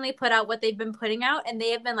consistently put out what they've been putting out, and they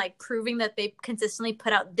have been like proving that they consistently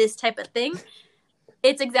put out this type of thing,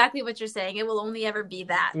 it's exactly what you're saying. It will only ever be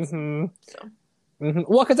that. So.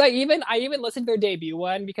 Well, because I even listened to their debut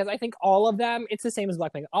one, because I think all of them, it's the same as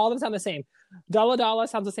Blackpink. All of them sound the same. Dalla Dalla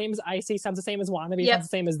sounds the same as Icy, sounds the same as Wannabe, sounds the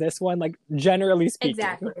same as this one, like generally speaking.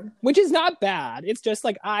 Which is not bad. It's just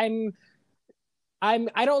like I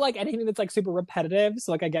don't like anything that's like super repetitive,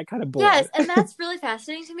 so like I get kind of bored. Yes, and that's really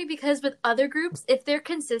fascinating to me, because with other groups, if they're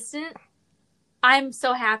consistent, I'm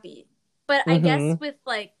so happy. But I guess with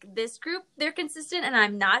like this group, they're consistent and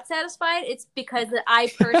I'm not satisfied. It's because I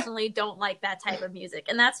personally don't like that type of music,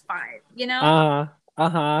 and that's fine, you know?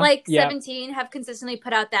 Like Yep. 17 have consistently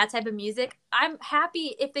put out that type of music. I'm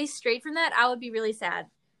happy if they strayed from that, I would be really sad.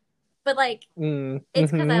 But like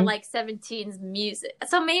it's because I like 17's music.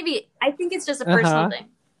 So maybe I think it's just a personal thing.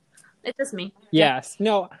 It's just me. Yes.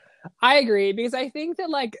 No, I agree, because I think that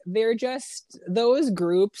like they're just, those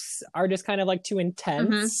groups are just kind of like too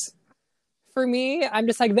intense for me. I'm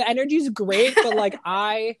just like, the energy's great, but like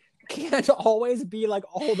I can't always be like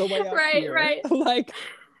all the way up here. Right. Like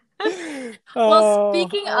well,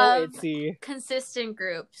 speaking of Itzy. consistent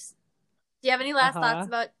groups, do you have any last thoughts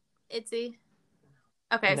about Itzy?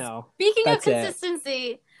 Okay. No. Speaking of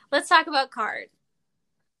consistency, let's talk about Card.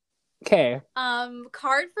 Okay.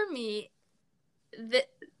 Card for me,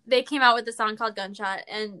 they came out with a song called Gunshot,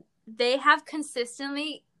 and they have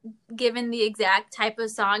consistently given the exact type of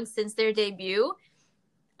song since their debut.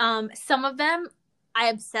 Some of them I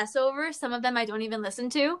obsess over, some of them I don't even listen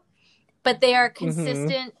to, but they are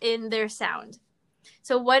consistent in their sound.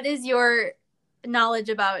 So what is your knowledge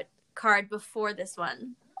about Card before this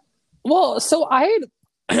one? Well, so I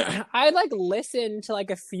like listened to like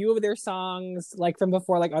a few of their songs like from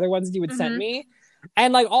before, like other ones you would send me.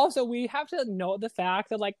 And like also we have to note the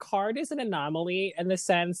fact that like Card is an anomaly in the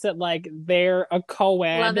sense that like they're a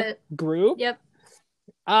co-ed group. Yep.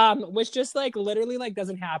 Which just like literally like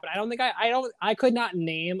doesn't happen. I don't think I could not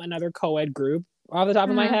name another co-ed group off the top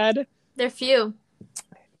of my head. They're few.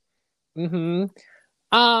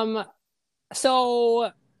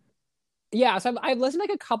 So yeah, so I've listened to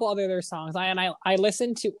like a couple other their songs. I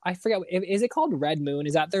listened to, I forget, is it called Red Moon?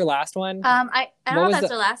 Is that their last one? I don't know if that's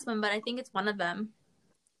their last one, but I think it's one of them.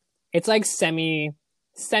 It's like semi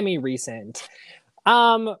recent.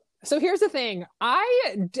 So here's the thing.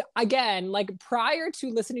 Again, like prior to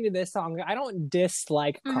listening to this song, I don't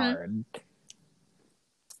dislike Card.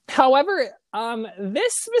 However,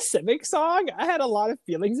 this specific song I had a lot of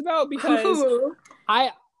feelings about, because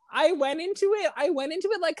I went into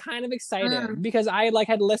it like kind of excited because I like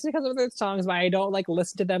had listened to some of their songs, but I don't like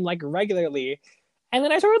listen to them like regularly. And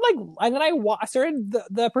then I started started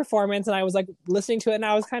the performance, and I was like listening to it, and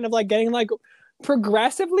I was kind of like getting like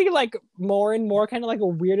progressively like more and more kind of like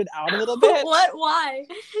weirded out a little bit. What? Why?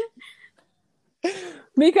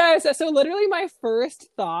 Because so literally my first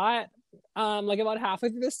thought like about halfway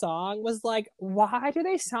through the song was like, why do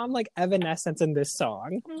they sound like Evanescence in this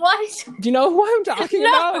song? What? Do you know who I'm talking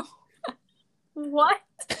about? What?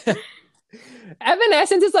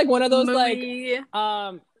 Evanescence is like one of those Moody.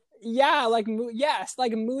 like yeah, like yes,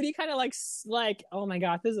 like moody kind of like oh my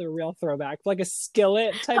god, this is a real throwback, like a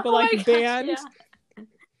Skillet type of like band. Yeah.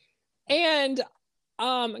 And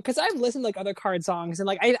because I've listened to like other Card songs, and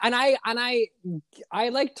like I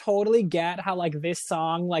like totally get how like this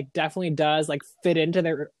song like definitely does like fit into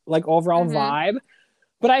their like overall vibe,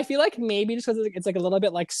 but I feel like maybe just because it's like a little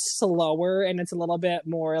bit like slower, and it's a little bit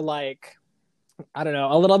more like, I don't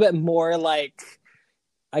know, a little bit more like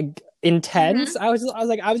intense. I was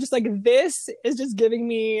just like, this is just giving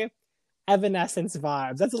me Evanescence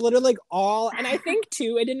vibes. That's literally like all. And I think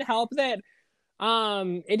too, it didn't help that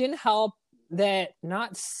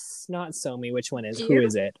not Somi, which one is Ju. Who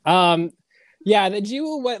is it? Yeah, the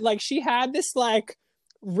Ju, what, like she had this like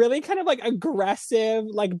really kind of like aggressive,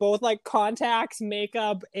 like both like contacts,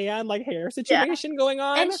 makeup, and like hair situation going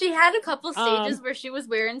on. And she had a couple stages where she was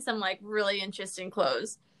wearing some like really interesting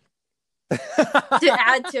clothes to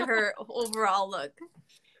add to her overall look.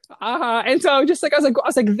 And so just like I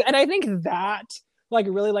was like, and I think that like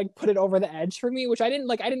really like put it over the edge for me, which I didn't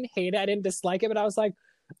hate it, I didn't dislike it, but I was like,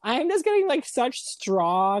 I'm just getting like such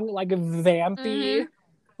strong, like vampy,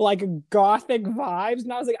 like gothic vibes,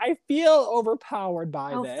 and I was like, I feel overpowered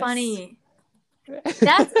by this. Oh, funny.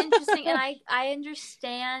 That's interesting, and I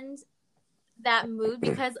understand that mood,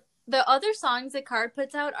 because the other songs that Card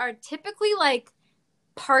puts out are typically like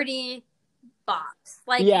party bops,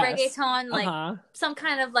 like reggaeton, like some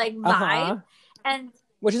kind of like vibe, and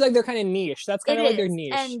which is like they're kind of niche. That's kind of like their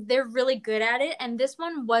niche, and they're really good at it. And this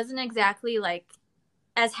one wasn't exactly like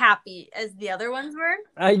as happy as the other ones were.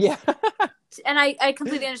 Yeah. And I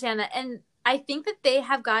completely understand that. And I think that they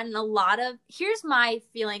have gotten a lot of, here's my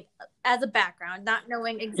feeling as a background, not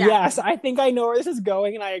knowing exactly. Yes, I think I know where this is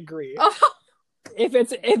going, and I agree. Oh. If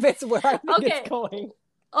it's where I think it's going.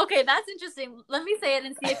 Okay, that's interesting. Let me say it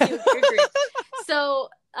and see if you agree. So,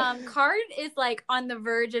 Card is like on the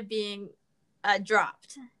verge of being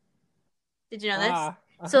dropped. Did you know this?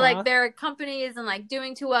 So like their companies and like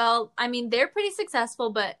doing too well. I mean, they're pretty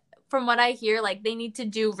successful, but from what I hear, like they need to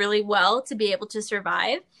do really well to be able to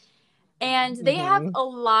survive. And they have a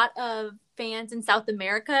lot of fans in South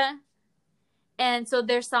America. And so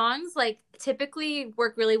their songs like typically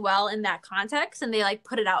work really well in that context, and they like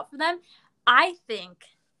put it out for them. I think,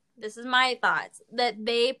 this is my thoughts, that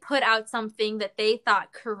they put out something that they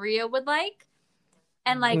thought Korea would like,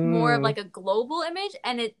 and like more of like a global image,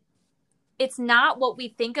 and it's not what we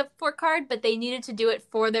think of for KARD, but they needed to do it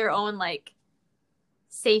for their own like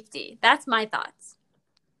safety. That's my thoughts.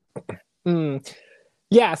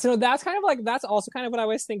 Yeah, so that's also kind of what I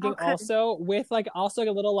was thinking. Okay. Also with like also like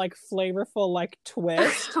a little like flavorful like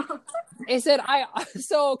twist is that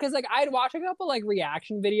because like I'd watch a couple like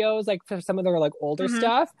reaction videos like for some of their like older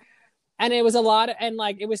stuff, and it was a lot and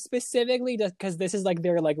like it was specifically just because this is like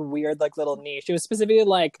their like weird like little niche. It was specifically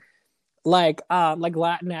like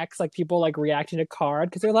Latinx like people like reacting to KARD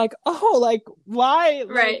because they're like, oh, like why,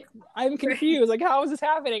 like I'm confused, like how is this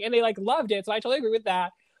happening, and they like loved it. So I totally agree with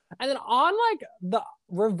that. And then on like the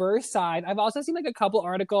reverse side, I've also seen like a couple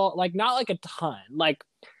article, like not like a ton, like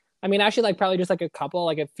I mean actually like probably just like a couple,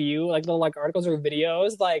 like a few like little like articles or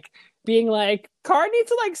videos like being like KARD needs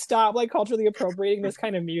to like stop like culturally appropriating this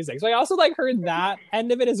kind of music. So I also like heard that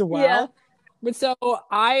end of it as well. Yeah. But so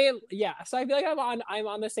I feel like I'm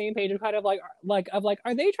on the same page of kind of like are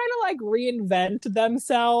they trying to like reinvent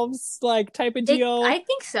themselves like type of deal? I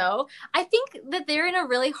think so. I think that they're in a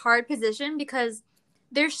really hard position because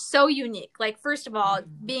they're so unique. Like, first of all,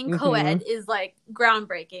 being co-ed is like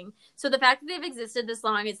groundbreaking. So the fact that they've existed this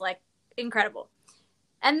long is like incredible.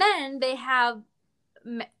 And then they have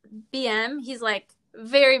BM. He's like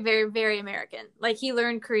very, very, very American. Like he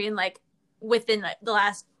learned Korean like within like, the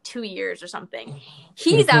last 2 years or something.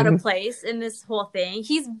 He's out of place in this whole thing.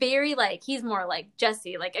 He's very like, he's more like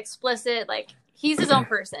Jesse, like explicit, like he's his own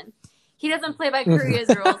person. He doesn't play by Korea's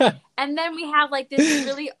rules. And then we have like this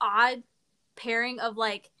really odd pairing of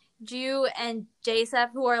like Ju and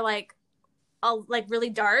Jasef, who are like really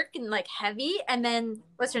dark and like heavy, and then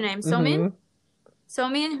what's her name, Somin,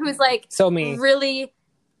 who's like really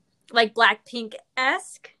like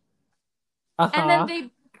Blackpink-esque. And then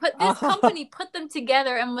they put this company put them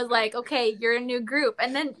together and was like, okay, you're a new group.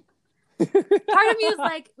 And then part of me was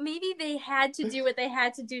like, maybe they had to do what they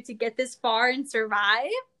had to do to get this far and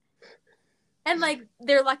survive, and like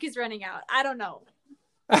their luck is running out. I don't know.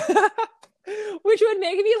 Which would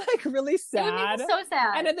make me like really sad. It would make me so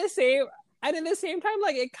sad. And at the same time,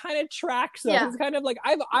 like it kind of tracks them. Yeah. It's kind of like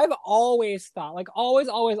I've always thought, like always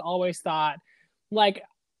thought, like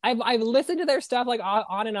I've listened to their stuff like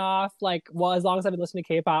on and off, like as long as I've been listening to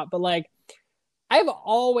K-pop, but like I've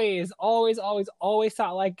always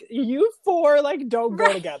thought like you four like don't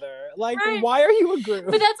go together. Like why are you a group?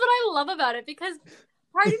 But that's what I love about it, because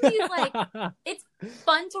part of me is like, it's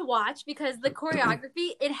fun to watch because the choreography,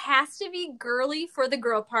 it has to be girly for the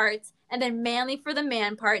girl parts and then manly for the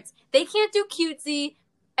man parts. They can't do cutesy,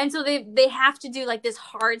 and so they have to do like this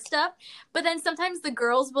hard stuff. But then sometimes the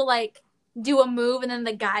girls will like do a move and then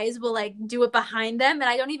the guys will like do it behind them, and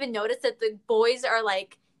I don't even notice that the boys are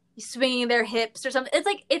like swinging their hips or something. It's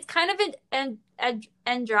like, it's kind of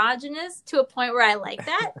androgynous to a point where I like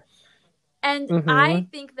that. And I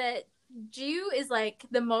think that Ju is like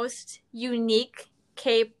the most unique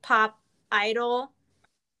K-pop idol.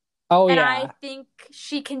 And I think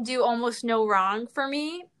she can do almost no wrong for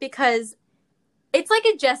me, because it's like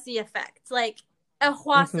a Jessie effect, like a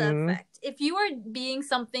Hwasa effect. If you are being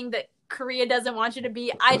something that Korea doesn't want you to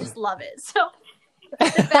be, I just love it. So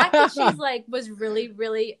the fact that she's like was really,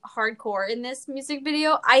 really hardcore in this music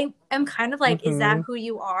video, I am kind of like, is that who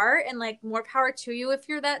you are? And like, more power to you if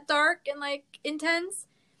you're that dark and like intense.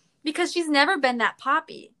 Because she's never been that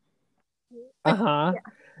poppy.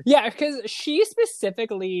 Yeah, because she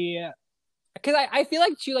specifically, because I feel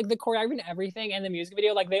like she like the choreography and everything and the music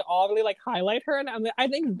video, like they all really like highlight her, and I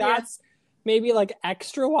think that's maybe like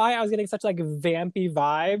extra why I was getting such like vampy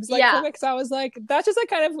vibes like from it, because I was like, that's just like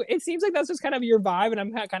kind of, it seems like that's just kind of your vibe, and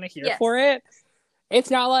I'm kind of here for it.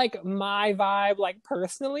 It's not like my vibe like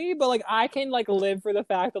personally, but like I can like live for the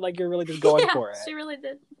fact that like you're really just going for it. She really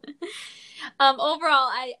did. Overall,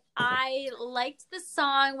 I liked the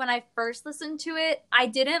song when I first listened to it. I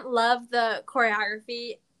didn't love the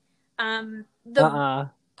choreography. The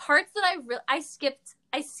parts that I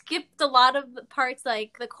skipped a lot of the parts,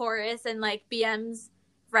 like the chorus and like BM's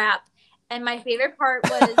rap. And my favorite part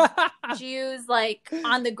was Ju's like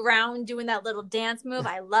on the ground doing that little dance move.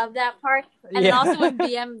 I love that part. And then also when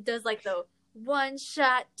BM does like the 1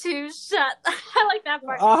 shot, 2 shot. I like that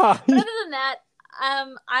part. But other than that,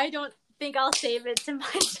 I don't think I'll save it to my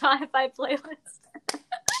Spotify playlist.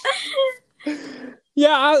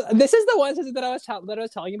 This is the one that I was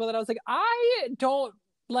telling you about, that I was like, I don't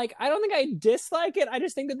like, I don't think I dislike it. I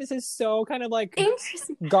just think that this is so kind of like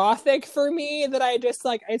Interesting. gothic for me that I just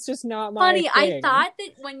like, it's just not my Funny, I thing. thought that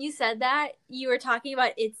when you said that, you were talking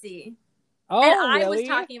about ITZY. Oh, and I really? was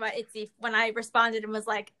talking about ITZY when I responded and was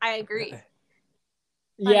like, I agree.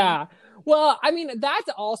 Yeah. Well, I mean, that's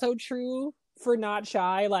also true for Not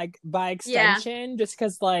Shy, like by extension, just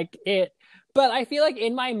because like it. But I feel like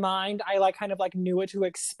in my mind, I like kind of like knew what to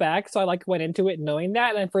expect, so I like went into it knowing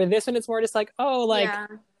that. And for this one, it's more just like, oh, like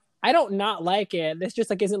I don't not like it. This just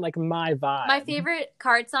like isn't like my vibe. My favorite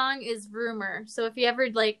card song is Rumor. So if you ever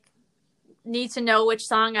like need to know which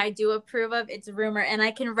song I do approve of, it's Rumor, and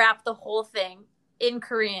I can rap the whole thing in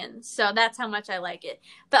Korean. So that's how much I like it.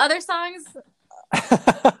 The other songs.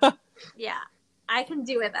 Yeah, I can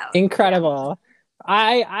do without. Incredible.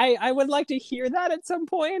 Yeah. I would like to hear that at some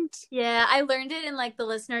point. Yeah, I learned it in like the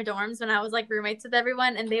listener dorms when I was like roommates with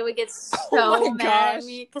everyone, and they would get so mad at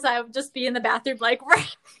me because I would just be in the bathroom like rapping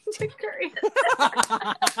to Korean.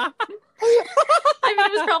 I mean,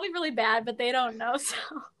 it was probably really bad, but they don't know. So.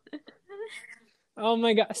 Oh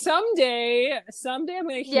my god! Someday I'm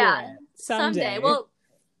gonna hear it. Someday. Well.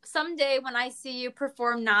 Someday when I see you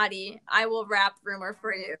perform Naughty, I will rap Rumor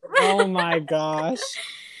for you. Oh my gosh.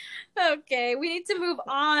 Okay, we need to move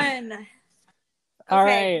on. All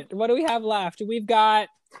right, what do we have left? We've got,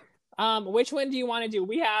 which one do you want to do?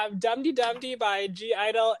 We have Dumdy Dumdy by G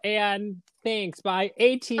Idol and Thanks by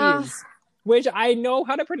ATEEZ, which I know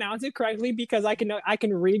how to pronounce it correctly because I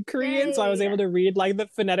can read Korean, so I was able to read like the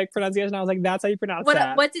phonetic pronunciation. I was like, that's how you pronounce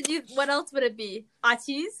that. What else would it be?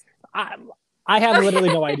 ATEEZ? I have literally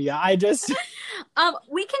no idea. I just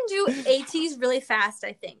we can do ATEEZ really fast,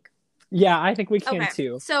 I think. Yeah, I think we can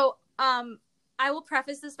too. So, I will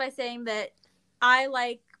preface this by saying that I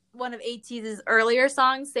like one of ATEEZ's earlier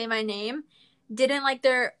songs, Say My Name. Didn't like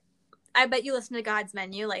I bet you listened to God's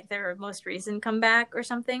Menu, like their most recent comeback or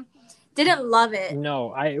something. Didn't love it.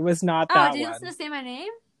 No, it was not that one. Oh, did you listen to Say My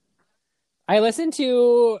Name? I listened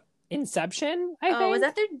to Inception, I think. Was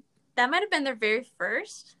that might have been their very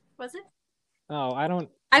first, was it? Oh, I don't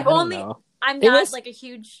know. I'm not like a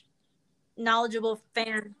huge knowledgeable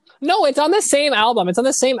fan. No, it's on the same album. It's on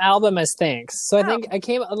the same album as Thanks. So I think it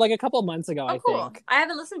came like a couple months ago, I think. I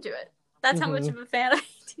haven't listened to it. That's how much of a fan of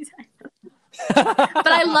ATEEZ I am. But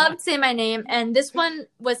I loved Say My Name, and this one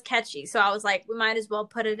was catchy, so I was like, we might as well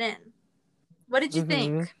put it in. What did you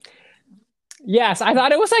think? Yes, I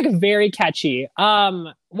thought it was like very catchy.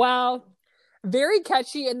 Well, very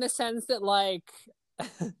catchy in the sense that like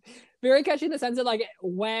very catchy in the sense that like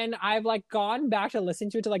when I've like gone back to listen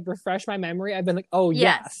to it to like refresh my memory, I've been like, oh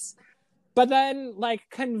yes. But then like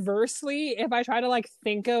conversely, if I try to like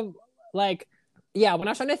think of like, when I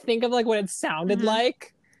was trying to think of like what it sounded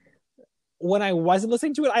like when I wasn't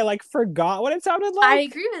listening to it, I like forgot what it sounded like. I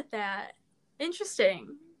agree with that.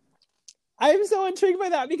 Interesting. I'm so intrigued by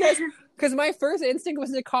that because my first instinct was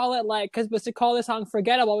to call it to call the song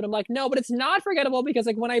forgettable, but I'm like, no, but it's not forgettable because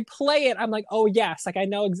like when I play it, I'm like, oh yes, like I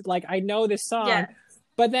know this song. Yes.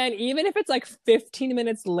 But then even if it's like 15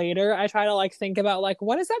 minutes later, I try to like think about like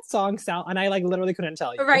what does that song sound, and I like literally couldn't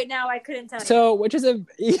tell you. Right now, I couldn't tell you. So, which is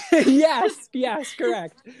yes,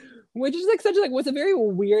 correct. Which is like was a very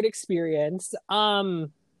weird experience. I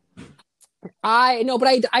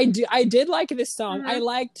did like this song. I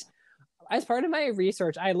liked. As part of my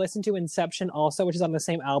research, I listened to Inception also, which is on the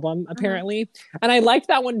same album, apparently. And I liked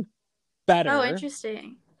that one better. Oh,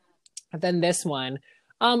 interesting. Than this one.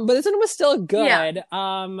 But this one was still good.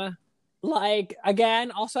 Yeah. Like,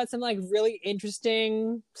 again, also had some, like, really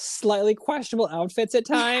interesting, slightly questionable outfits at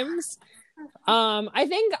times. I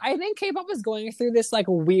think K-pop was going through this, like,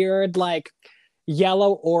 weird, like,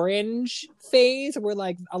 yellow-orange phase where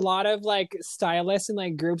like a lot of like stylists and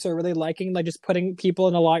like groups are really liking like just putting people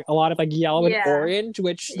in a lot of like yellow and orange,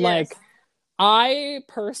 which like I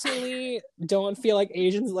personally don't feel like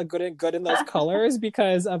Asians look good in those colors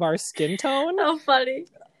because of our skin tone. Oh, funny.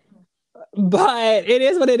 But it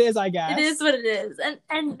is what it is, I guess. It is what it is.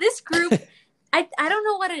 And this group, I don't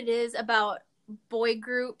know what it is about boy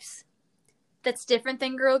groups that's different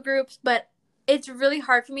than girl groups, but it's really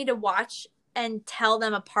hard for me to watch and tell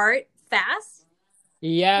them apart fast.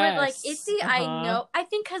 Yes. With like ITZY, I know. I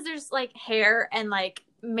think because there's like hair and like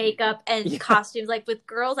makeup and costumes. Like with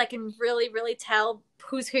girls, I can really, really tell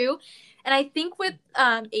who's who. And I think with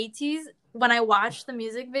ATEEZ, when I watched the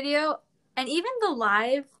music video and even the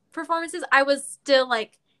live performances, I was still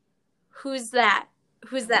like, who's that?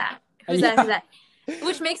 Who's that? Who's that? Who's that?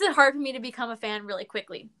 Which makes it hard for me to become a fan really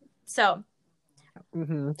quickly. So.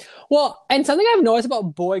 Well, and something I've noticed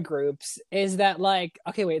about boy groups is that like,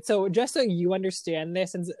 okay, wait, so just so you understand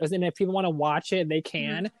this, and if people want to watch it, they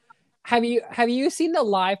can. Have you seen the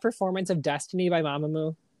live performance of Destiny by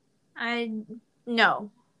Mamamoo? I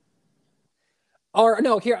no. Or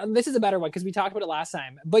no, here this is a better one because we talked about it last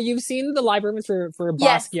time. But you've seen the live performance for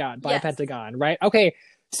Yes. Basquiat by Yes. Pentagon, right? Okay.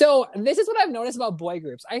 So this is what I've noticed about boy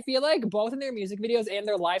groups. I feel like both in their music videos and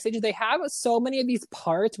their live stages, they have so many of these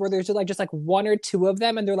parts where there's just like one or two of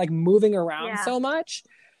them and they're like moving around Yeah. so much.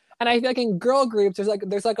 And I feel like in girl groups,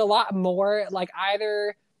 there's like a lot more like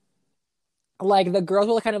either like the girls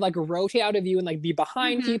will kind of like rotate out of you and like be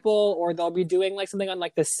behind people, or they'll be doing like something on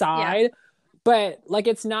like the side. Yeah. But like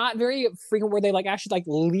it's not very frequent where they like actually like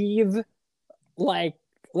leave like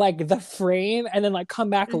the frame and then like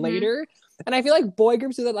come back later. And I feel like boy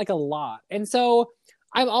groups do that like a lot. And so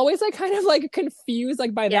I'm always like kind of like confused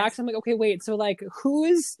like by that. Yes. 'Cause I'm like, okay, wait, so like who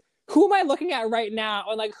am I looking at right now?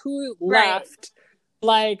 And like who Right. left?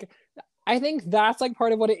 Like I think that's like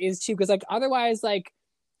part of what it is too. Cause like otherwise, like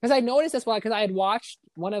because I noticed this one because I had watched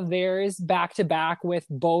one of theirs back to back with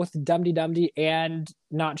both Dumdy Dumdy and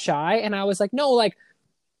Not Shy, and I was like, no, like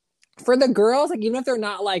for the girls, like even if they're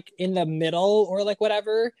not like in the middle or like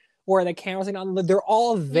whatever, or the camera's like on, they're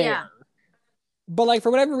all there. Yeah. But like for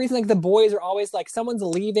whatever reason, like the boys are always like someone's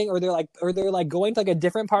leaving, or they're like going to like a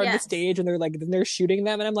different part of the Yes. stage, and they're shooting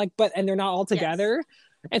them, and I'm like, and they're not all Yes. together.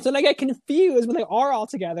 And so then I get confused when they are all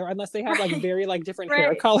together, unless they have like very like different hair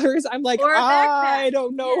Right. colors. I'm like, Or a I backpack.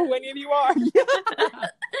 don't know who any of you are.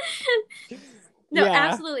 No, Yeah.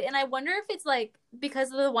 absolutely. And I wonder if it's like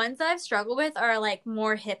because the ones that I've struggled with are like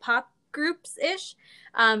more hip hop groups ish.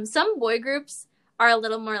 Some boy groups are a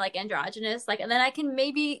little more like androgynous, like, and then I can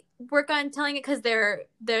maybe work on telling it because their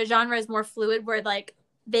genre is more fluid, where like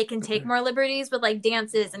they can take more liberties with like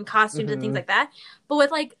dances and costumes and things like that. But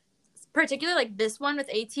with like particularly like this one with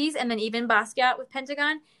ATs, and then even Basquiat with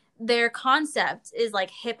Pentagon, their concept is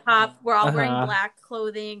like hip hop. We're all wearing black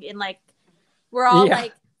clothing, and like we're all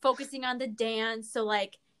like focusing on the dance. So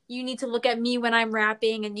like you need to look at me when I'm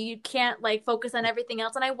rapping, and you can't like focus on everything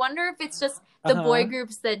else. And I wonder if it's just the boy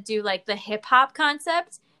groups that do like the hip hop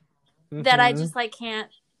concept that I just like can't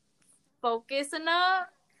focus enough.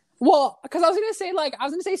 Well, because I was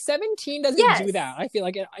gonna say 17 doesn't do that. I feel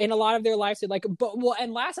like in a lot of their lives, like, but well,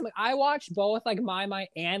 and last time like, I watched both like My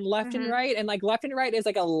and Left and Right, and like Left and Right is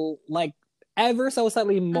like a like ever so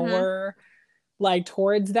slightly more like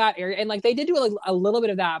towards that area, and like they did do like a little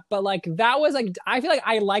bit of that, but like that was like I feel like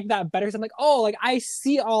I like that better. So I'm like, oh, like I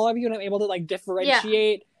see all of you, and I'm able to like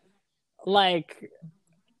differentiate, like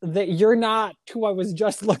that you're not who I was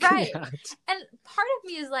just looking at. And part of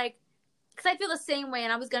me is like, because I feel the same way,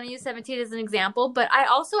 and I was going to use 17 as an example, but I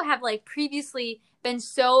also have like previously been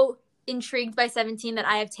so intrigued by 17 that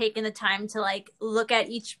I have taken the time to like look at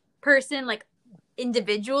each person like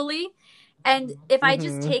individually. And if I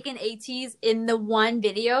just take an ATs in the one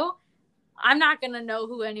video, I'm not going to know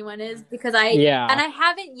who anyone is because and I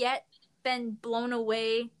haven't yet been blown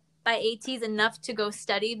away by ATs enough to go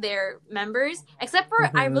study their members, except for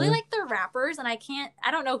I really like their rappers, and I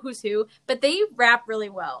don't know who's who, but they rap really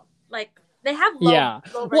well. Like they have low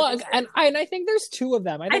well, and I think there's two of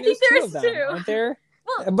them. I think there's two, aren't there?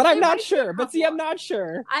 Well, but I'm not sure. But see, I'm not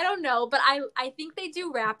sure. I don't know, but I think they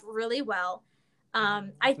do rap really well.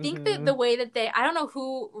 I think that the way that I don't know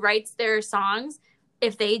who writes their songs,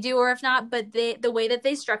 if they do or if not, but the way that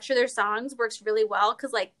they structure their songs works really well,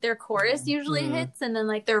 because like their chorus usually hits, and then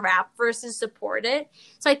like their rap verses support it.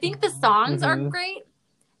 So I think the songs are great,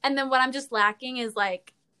 and then what I'm just lacking is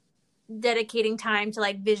like dedicating time to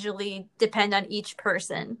like visually depend on each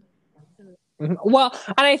person. Well,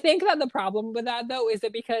 and I think that the problem with that though is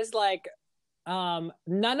that because like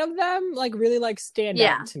none of them like really like stand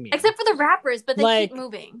out to me, except for the rappers, but they like, keep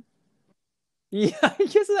moving. Yeah, I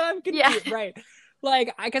guess I'm confused, right?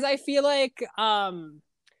 Like, because I feel like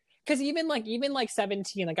because even like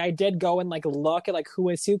 17, like I did go and like look at like who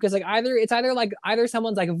is who, because like either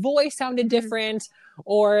someone's like voice sounded different,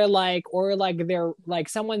 or like their like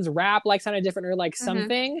someone's rap like sounded different, or like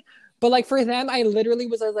something. But like for them, I literally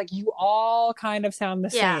was like, you all kind of sound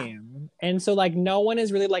the same, and so like no one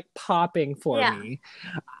is really like popping for me.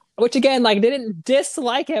 Which again, like didn't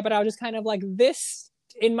dislike it, but I was just kind of like, this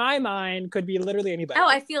in my mind could be literally anybody. Oh,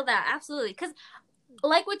 I feel that absolutely, because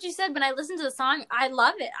like what you said, when I listen to the song, I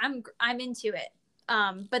love it. I'm into it.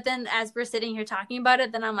 But then as we're sitting here talking about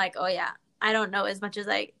it, then I'm like, oh yeah, I don't know as much as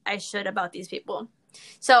I should about these people.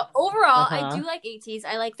 So overall, I do like ATs.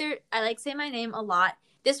 I like Say My Name a lot.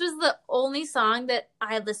 This was the only song that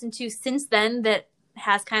I had listened to since then that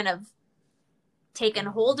has kind of taken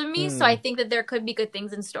hold of me. So I think that there could be good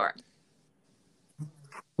things in store.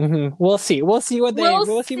 We'll see. We'll see what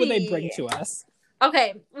they bring to us.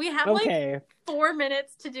 Okay, we have like 4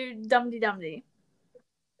 minutes to do Dumdy Dumdy.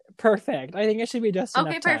 Perfect. I think it should be just enough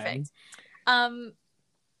time. Okay, perfect.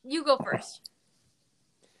 You go first.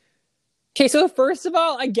 Okay, so first of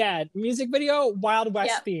all, again, music video, Wild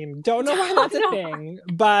West theme. Don't know why that's a thing,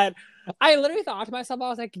 but I literally thought to myself, I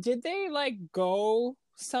was like, did they like go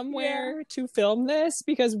somewhere to film this?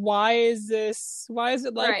 Because why is it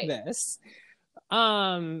like this?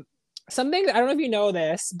 Something, I don't know if you know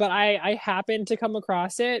this, but I happened to come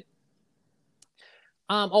across it.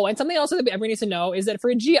 And something else that everyone needs to know is that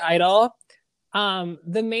for G Idol,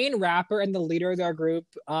 the main rapper and the leader of their group,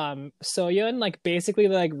 Soyeon, like basically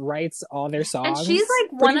like writes all their songs. And she's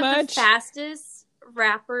like one of the fastest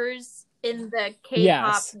rappers in the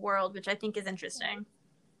K-pop world, which I think is interesting.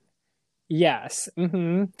 Yes.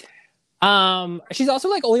 Mm-hmm. She's also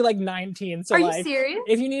like only like 19. So are like, you serious?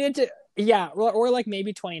 If you needed to, yeah, or like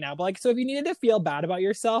maybe 20 now. But like, so if you needed to feel bad about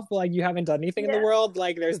yourself, but like you haven't done anything in the world,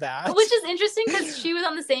 like there's that. Which is interesting because she was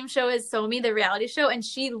on the same show as Somi, the reality show, and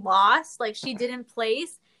she lost. Like she didn't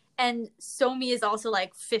place, and Somi is also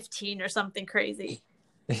like 15 or something crazy.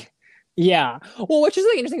 Yeah. Well, which is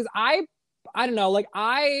like interesting because I don't know, like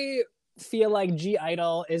I feel like G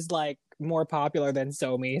Idol is like more popular than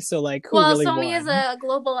Somi, so like who really Somi won? is a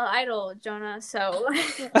global idol, Jonah, so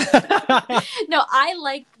no, I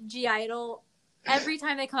like G Idol. Every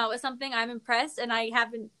time they come out with something, I'm impressed, and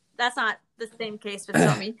that's not the same case with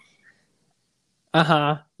Somi.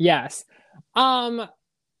 Yes. But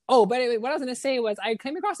anyway, what I was gonna say was I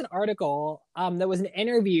came across an article that was an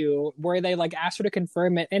interview where they like asked her to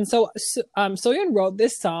confirm it, and so Soyeon wrote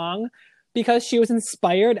this song because she was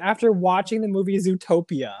inspired after watching the movie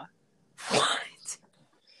Zootopia. What?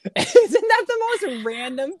 Isn't that the most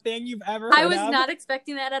random thing you've ever heard I was of? not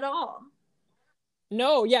expecting that at all.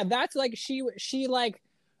 No, yeah, that's like she like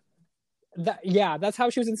that. Yeah, that's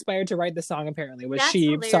how she was inspired to write the song. Apparently, was that's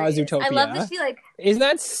she hilarious. saw Zootopia? I love that she like. Isn't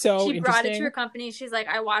that so? She brought it to her company. She's like,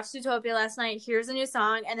 I watched Zootopia last night. Here's a new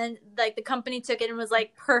song, and then like the company took it and was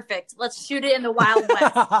like, perfect. Let's shoot it in the Wild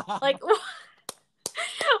West. like,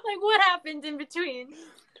 what happened in between?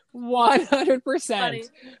 100%.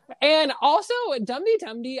 And also Dumdy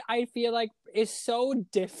Dumdy I feel like is so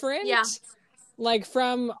different like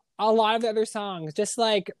from a lot of the other songs. Just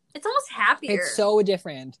like it's almost happier. It's so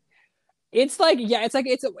different. It's like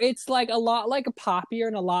it's like a lot like poppier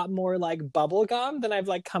and a lot more like bubblegum than I've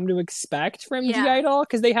like come to expect from G Idol,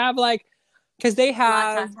 because they have they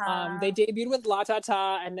debuted with La Ta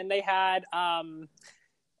Ta, and then they had Lion.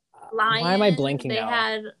 Why am I blanking they now?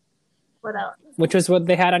 Had what else? Which was what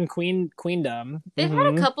they had on Queendom. They've had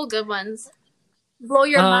a couple good ones. Blow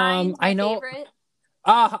Your Mind. I know. Favorite.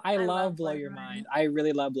 I love Blow Your Mind. I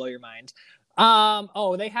really love Blow Your Mind.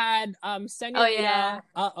 They had Senorita,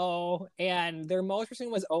 and their most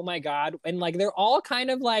recent was Oh My God, and like they're all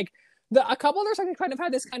kind of like a couple of their songs kind of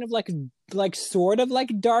had this kind of like sort of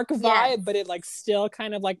like dark vibe, but it like still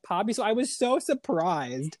kind of like poppy. So I was so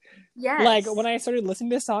surprised. Yes. Like when I started listening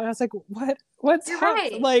to this song, I was like, what's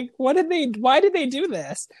happening? Like why did they do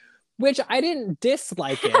this? Which I didn't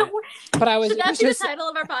dislike it, but I was. Should that be the title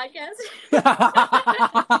of our podcast?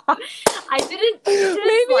 I didn't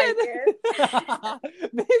dislike it.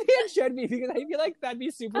 Maybe it should be, because I feel like that'd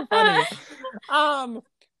be super funny.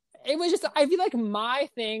 It was just, I feel like my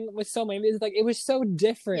thing with so many is like it was so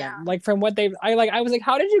different, like from what I was like,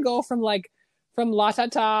 how did you go from La Ta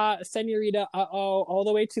Ta, Senorita, all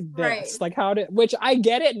the way to this? Like which I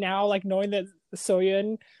get it now, like knowing that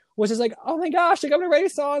Soyeon was just like, oh my gosh, like I'm gonna write a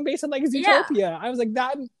song based on like Zootopia. I was like,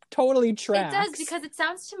 that totally tracks. It does, because it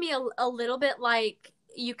sounds to me a little bit like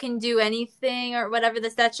You Can Do Anything or whatever,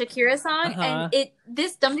 that Shakira song, and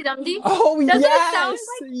this Dumdy Dumdy. Oh doesn't yes, it sound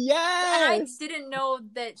like, yes. And I didn't know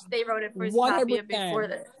that they wrote it for Zootopia before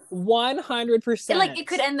this. 100%. Like it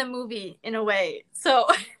could end the movie in a way. So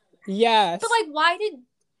yes, but like,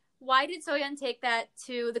 why did Soyeon take that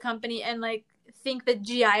to the company and like think that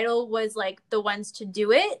G Idol was like the ones to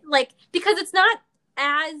do it? Like, because it's not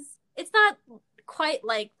quite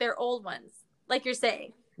like their old ones, like you're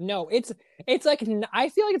saying. No, it's like, I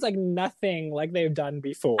feel like it's like nothing like they've done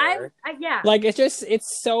before. Like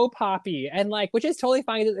it's so poppy, and like, which is totally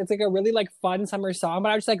fine. It's like a really like fun summer song,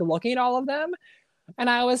 but I was just like looking at all of them, and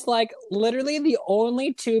I was like, literally the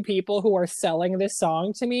only two people who are selling this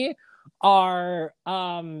song to me are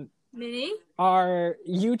Minnie? Are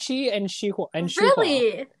Yuchi and Shihwa.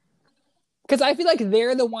 Really? Because I feel like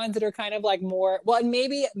they're the ones that are kind of like more, well, and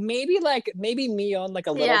maybe Miyeon like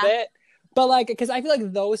a little bit, but like, because I feel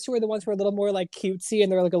like those two are the ones who are a little more like cutesy,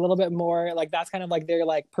 and they're like a little bit more like, that's kind of like their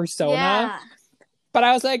like persona. Yeah. But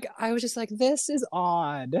I was just like, this is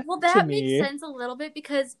odd. Well, that makes sense a little bit,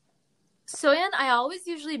 because Soyeon, I always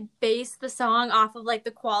usually base the song off of like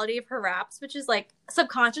the quality of her raps, which is like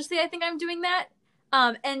subconsciously I think I'm doing that.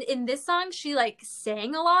 And in this song, she like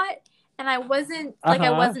sang a lot, and I wasn't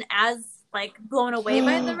as like blown away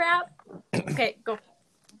by the rap. Okay, go.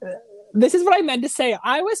 This is what I meant to say.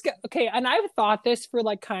 Okay, and I've thought this for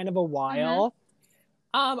like kind of a while.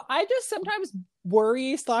 I just sometimes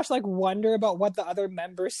worry / like wonder about what the other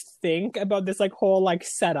members think about this like whole like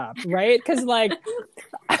setup, right? Because like,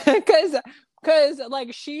 because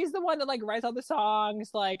like she's the one that like writes all the songs,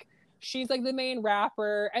 like she's like the main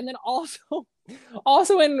rapper, and then also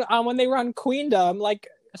in when they were on Queendom, like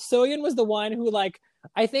Soyeon was the one who like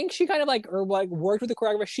I think she kind of like or like worked with the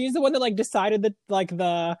choreographer. She's the one that like decided that like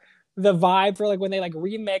the vibe for like when they like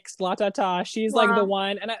remixed La Ta Ta. She's like the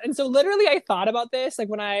one, and so literally I thought about this like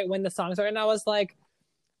when the song started, and I was like,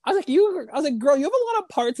 girl, you have a lot of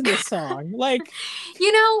parts in this song, like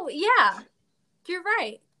yeah, you're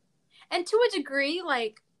right, and to a degree,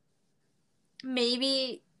 like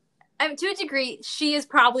maybe, to a degree, she is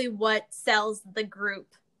probably what sells the group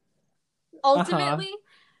ultimately.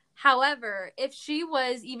 However, if she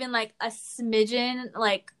was even like a smidgen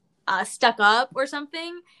like stuck up or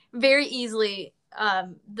something, very easily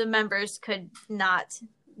the members could not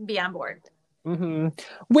be on board.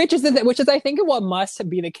 Which is I think what must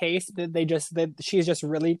be the case, that she's just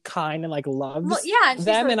really kind and like loves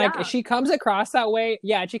them, and like she comes across that way.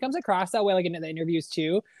 Yeah, she comes across that way like in the interviews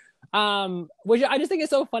too. Which I just think is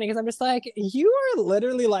so funny because I'm just like, you are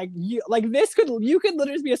literally like you could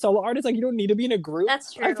literally be a solo artist. Like you don't need to be in a group.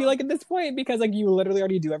 That's true. I feel like at this point because like you literally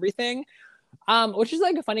already do everything. Which is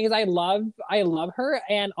like funny because I love her,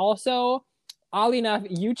 and also oddly enough,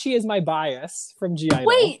 Yuchi is my bias from G Idol.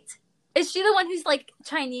 Wait, is she the one who's like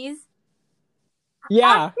Chinese?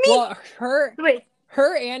 Yeah, well, her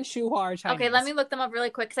and Shuhua are Chinese. Okay, let me look them up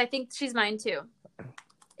really quick because I think she's mine too.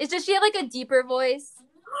 Does she have like a deeper voice?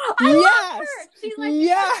 I love her. She's my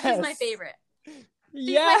favorite. She's my favorite.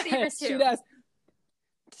 She's my favorite too. She does.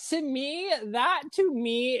 To me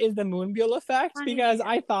is the Moonbyul effect, because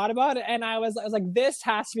I thought about it and I was like, this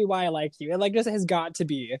has to be why I like you. It like just has got to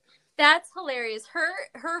be. That's hilarious.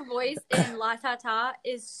 Her voice in La Ta Ta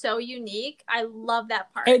is so unique. I love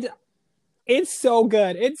that part. It's so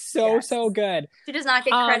good. It's so good. She does not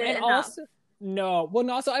get credit enough. Also, no. Well,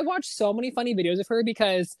 no, so I watched so many funny videos of her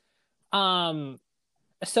because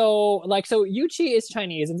so Yuchi is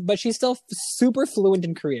Chinese, but she's still super fluent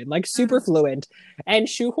in Korean, like super fluent, and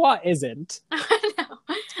Shuhua isn't. I know.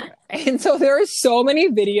 And so there are so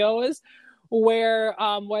many videos where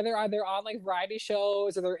whether they're on like variety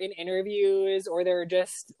shows or they're in interviews or they're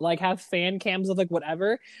just like have fan cams of like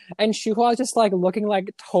whatever, and Shuhua is just like looking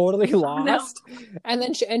like totally lost. No. And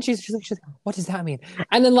then she's like, what does that mean?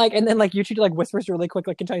 And then Yuchi like whispers really quick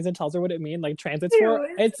like in Chinese and tells her what it means, like translates for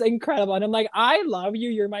it. It's incredible. And I'm like, I love you,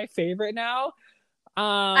 you're my favorite now.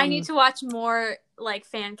 I need to watch more like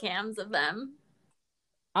fan cams of them.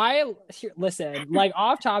 Listen, like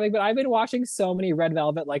off topic, but I've been watching so many Red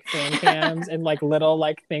Velvet like fan cams and like little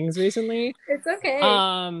like things recently. It's okay.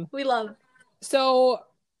 We love. So,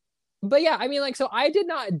 but yeah, I mean, like, so I did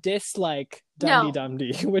not dislike Dum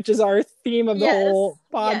Dee, which is our theme of the whole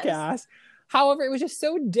podcast. Yes. However, it was just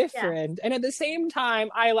so different, and at the same time,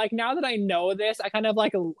 I like now that I know this, I kind of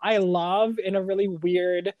like I love in a really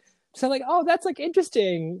weird. So I'm like, oh, that's like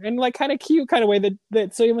interesting and like kind of cute kind of way that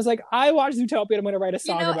Soyeon was like, I watched Zootopia and I'm going to write a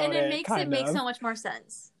song about it. And it makes so much more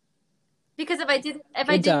sense. Because if I didn't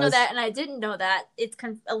know that and I didn't know that, it's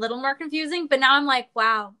a little more confusing. But now I'm like,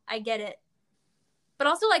 wow, I get it. But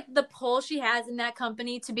also like the pull she has in that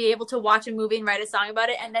company to be able to watch a movie and write a song about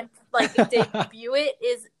it and then like debut it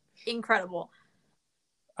is incredible.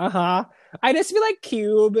 I just feel like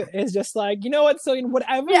Cube is just like, you know what, Soyeon,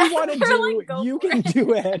 whatever you want to do, like, you can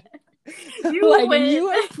do it. You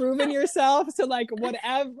have proven yourself, so like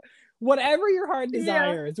whatever your heart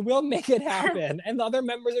desires, we'll make it happen. And the other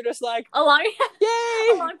members are just like, yay,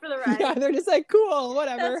 along for the ride. Yeah, they're just like, cool,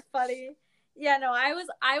 whatever. That's funny. Yeah, no, I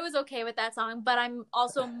was okay with that song, but I'm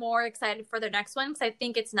also more excited for their next one because I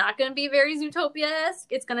think it's not going to be very Zootopia-esque.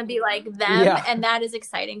 It's going to be like them, and that is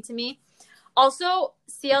exciting to me. Also,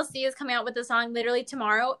 CLC is coming out with the song literally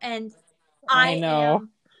tomorrow, and I am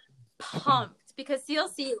pumped because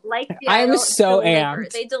CLC, like the I'm so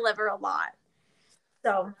amped. They deliver a lot.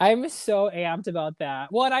 So I'm so amped about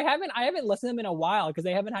that. Well, and I haven't listened to them in a while because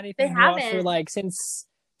they haven't had anything out for like since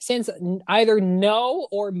either No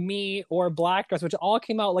or Me or Black Dress, which all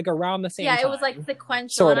came out like around the same time. Yeah, it was like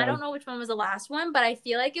sequential. And I don't know which one was the last one, but I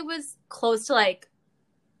feel like it was close to like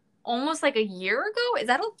almost like a year ago. Is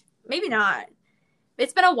that maybe not?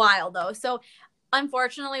 It's been a while though. So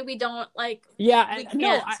unfortunately, we don't like. Yeah,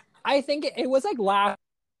 no. I think it was like last.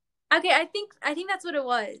 Okay, I think that's what it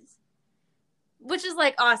was. Which is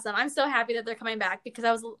like awesome. I'm so happy that they're coming back because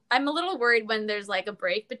I'm a little worried when there's like a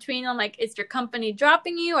break between them. Like, is your company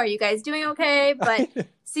dropping you? Are you guys doing okay? But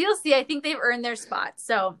CLC, I think they've earned their spot.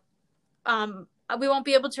 So we won't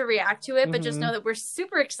be able to react to it, but just know that we're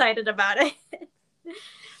super excited about it.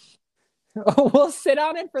 We'll sit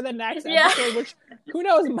on it for the next episode, which who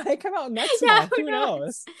knows might come out next month. Who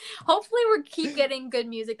knows? Hopefully, we keep getting good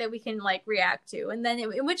music that we can like react to, and then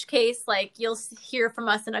in which case, like you'll hear from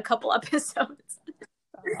us in a couple episodes.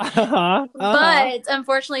 But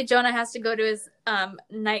unfortunately, Jonah has to go to his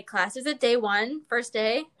night class. Is it day one, first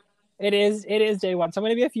day? It is day one, so I'm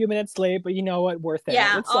gonna be a few minutes late, but you know what? Worth it.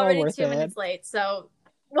 Yeah, it's already all worth 2 minutes late. So.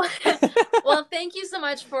 Well, thank you so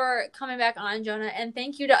much for coming back on, Jonah, and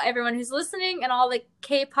thank you to everyone who's listening and all the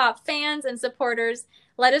K-pop fans and supporters.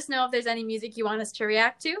 Let us know if there's any music you want us to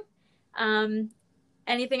react to.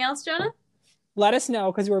 Anything else, Jonah? Let us know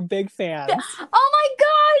because we're big fans. Oh my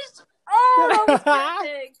gosh! Oh, that was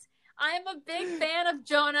perfect. I am a big fan of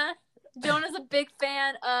Jonah. Jonah's a big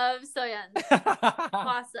fan of Soyeon,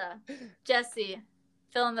 Kwasa, Jesse.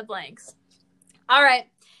 Fill in the blanks. All right.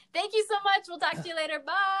 Thank you so much. We'll talk to you later.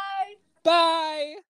 Bye. Bye.